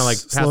like Max, who's going to like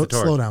pass the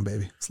torch. Slow down,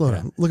 baby. Slow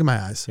down. Look at my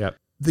eyes. Yep.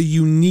 The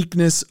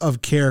uniqueness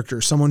of character,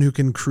 someone who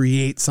can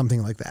create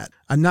something like that.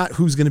 I'm not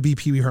who's going to be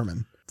Pee-wee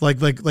Herman. Like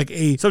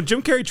a... So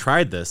Jim Carrey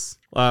tried this.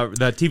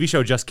 The TV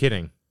show Just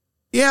Kidding.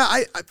 Yeah,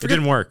 I it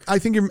didn't work. I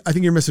think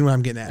you're missing what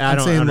I'm getting at. I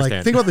don't understand.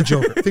 Like, think about the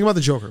Joker. Think about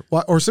the Joker.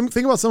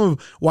 Think about some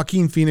of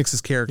Joaquin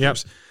Phoenix's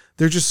characters. Yep.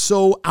 They're just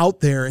so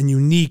out there and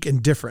unique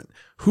and different.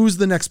 Who's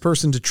the next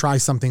person to try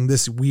something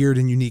this weird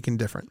and unique and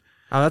different?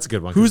 Oh, that's a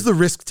good one. Who's the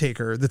risk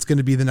taker that's going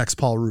to be the next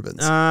Paul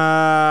Reubens?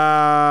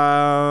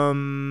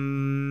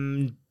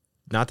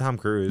 Not Tom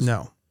Cruise.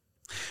 No.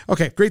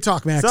 Okay, great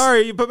talk, Max.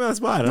 Sorry, you put me on the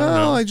spot. I don't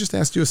know. I just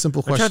asked you a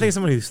simple I'm question. trying to think of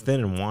someone who's thin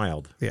and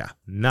wild. Yeah.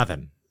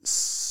 Nothing.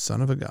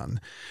 Son of a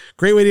gun.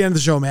 Great way to end the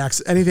show,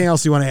 Max. Anything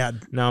else you want to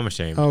add? No, I'm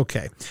ashamed.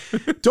 Okay.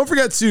 Don't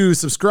forget to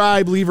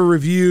subscribe, leave a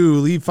review,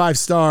 leave 5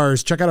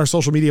 stars. Check out our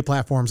social media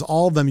platforms.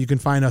 All of them, you can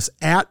find us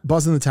at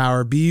Buzz in the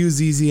Tower,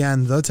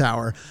 BUZZN, The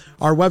Tower.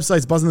 Our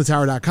website's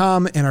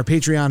buzzinthetower.com, and our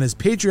Patreon is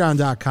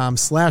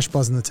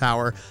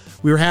patreon.com/buzzinthetower.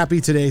 We were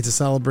happy today to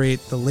celebrate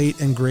the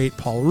late and great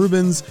Paul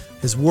Reubens,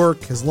 his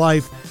work, his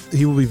life.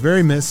 He will be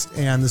very missed,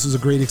 and this was a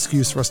great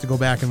excuse for us to go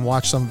back and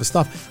watch some of his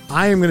stuff.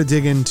 I am going to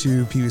dig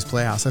into Pee-wee's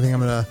Playhouse. I think I'm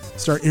going to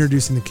start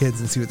introducing the kids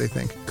and see what they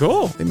think.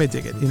 Cool. They may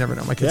dig it. You never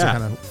know. My kids are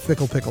kind of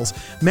fickle pickles.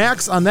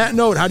 Max, on that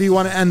note, how do you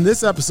want to end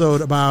this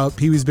episode about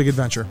Pee-wee's Big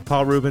Adventure?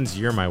 Paul Reubens,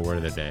 you're my word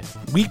of the day.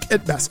 Weak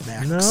at best,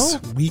 Max. No.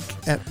 Weak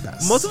at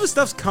best. Most of the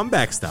stuff's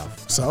comeback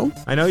stuff. So?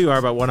 I know you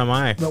are, but what am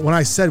I? But when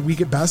I said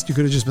weak at best, you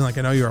could have just been like,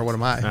 I know you are. What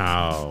am I?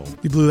 Oh.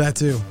 You blew that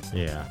too.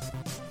 Yeah.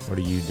 What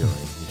are you doing?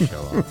 You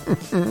show off. I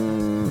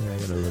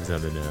gotta look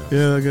something up.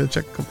 Yeah, I gotta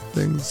check a couple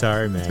things.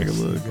 Sorry, Max. Take a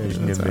look. You guys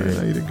That's can all right.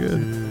 admit You it. did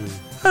good.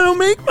 I don't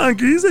make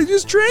monkeys. I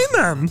just train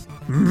them.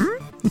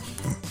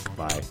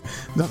 Bye.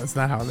 No, that's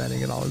not how I'm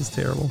ending it all. It's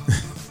terrible.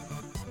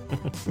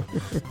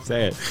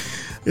 Say it.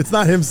 It's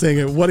not him saying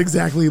it. What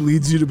exactly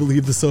leads you to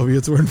believe the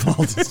Soviets were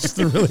involved? It's just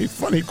a really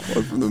funny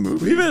quote from the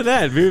movie. Leave it at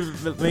that.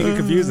 Make it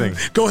confusing.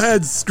 Go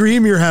ahead.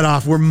 Scream your head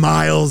off. We're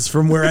miles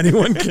from where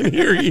anyone can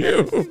hear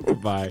you.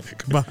 Bye.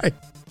 Goodbye.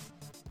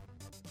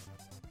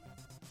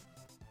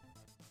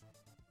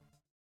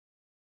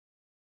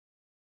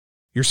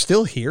 You're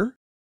still here?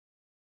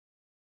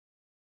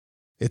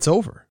 It's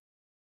over.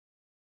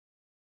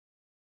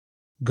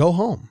 Go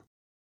home.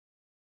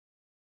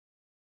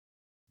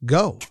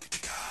 Go.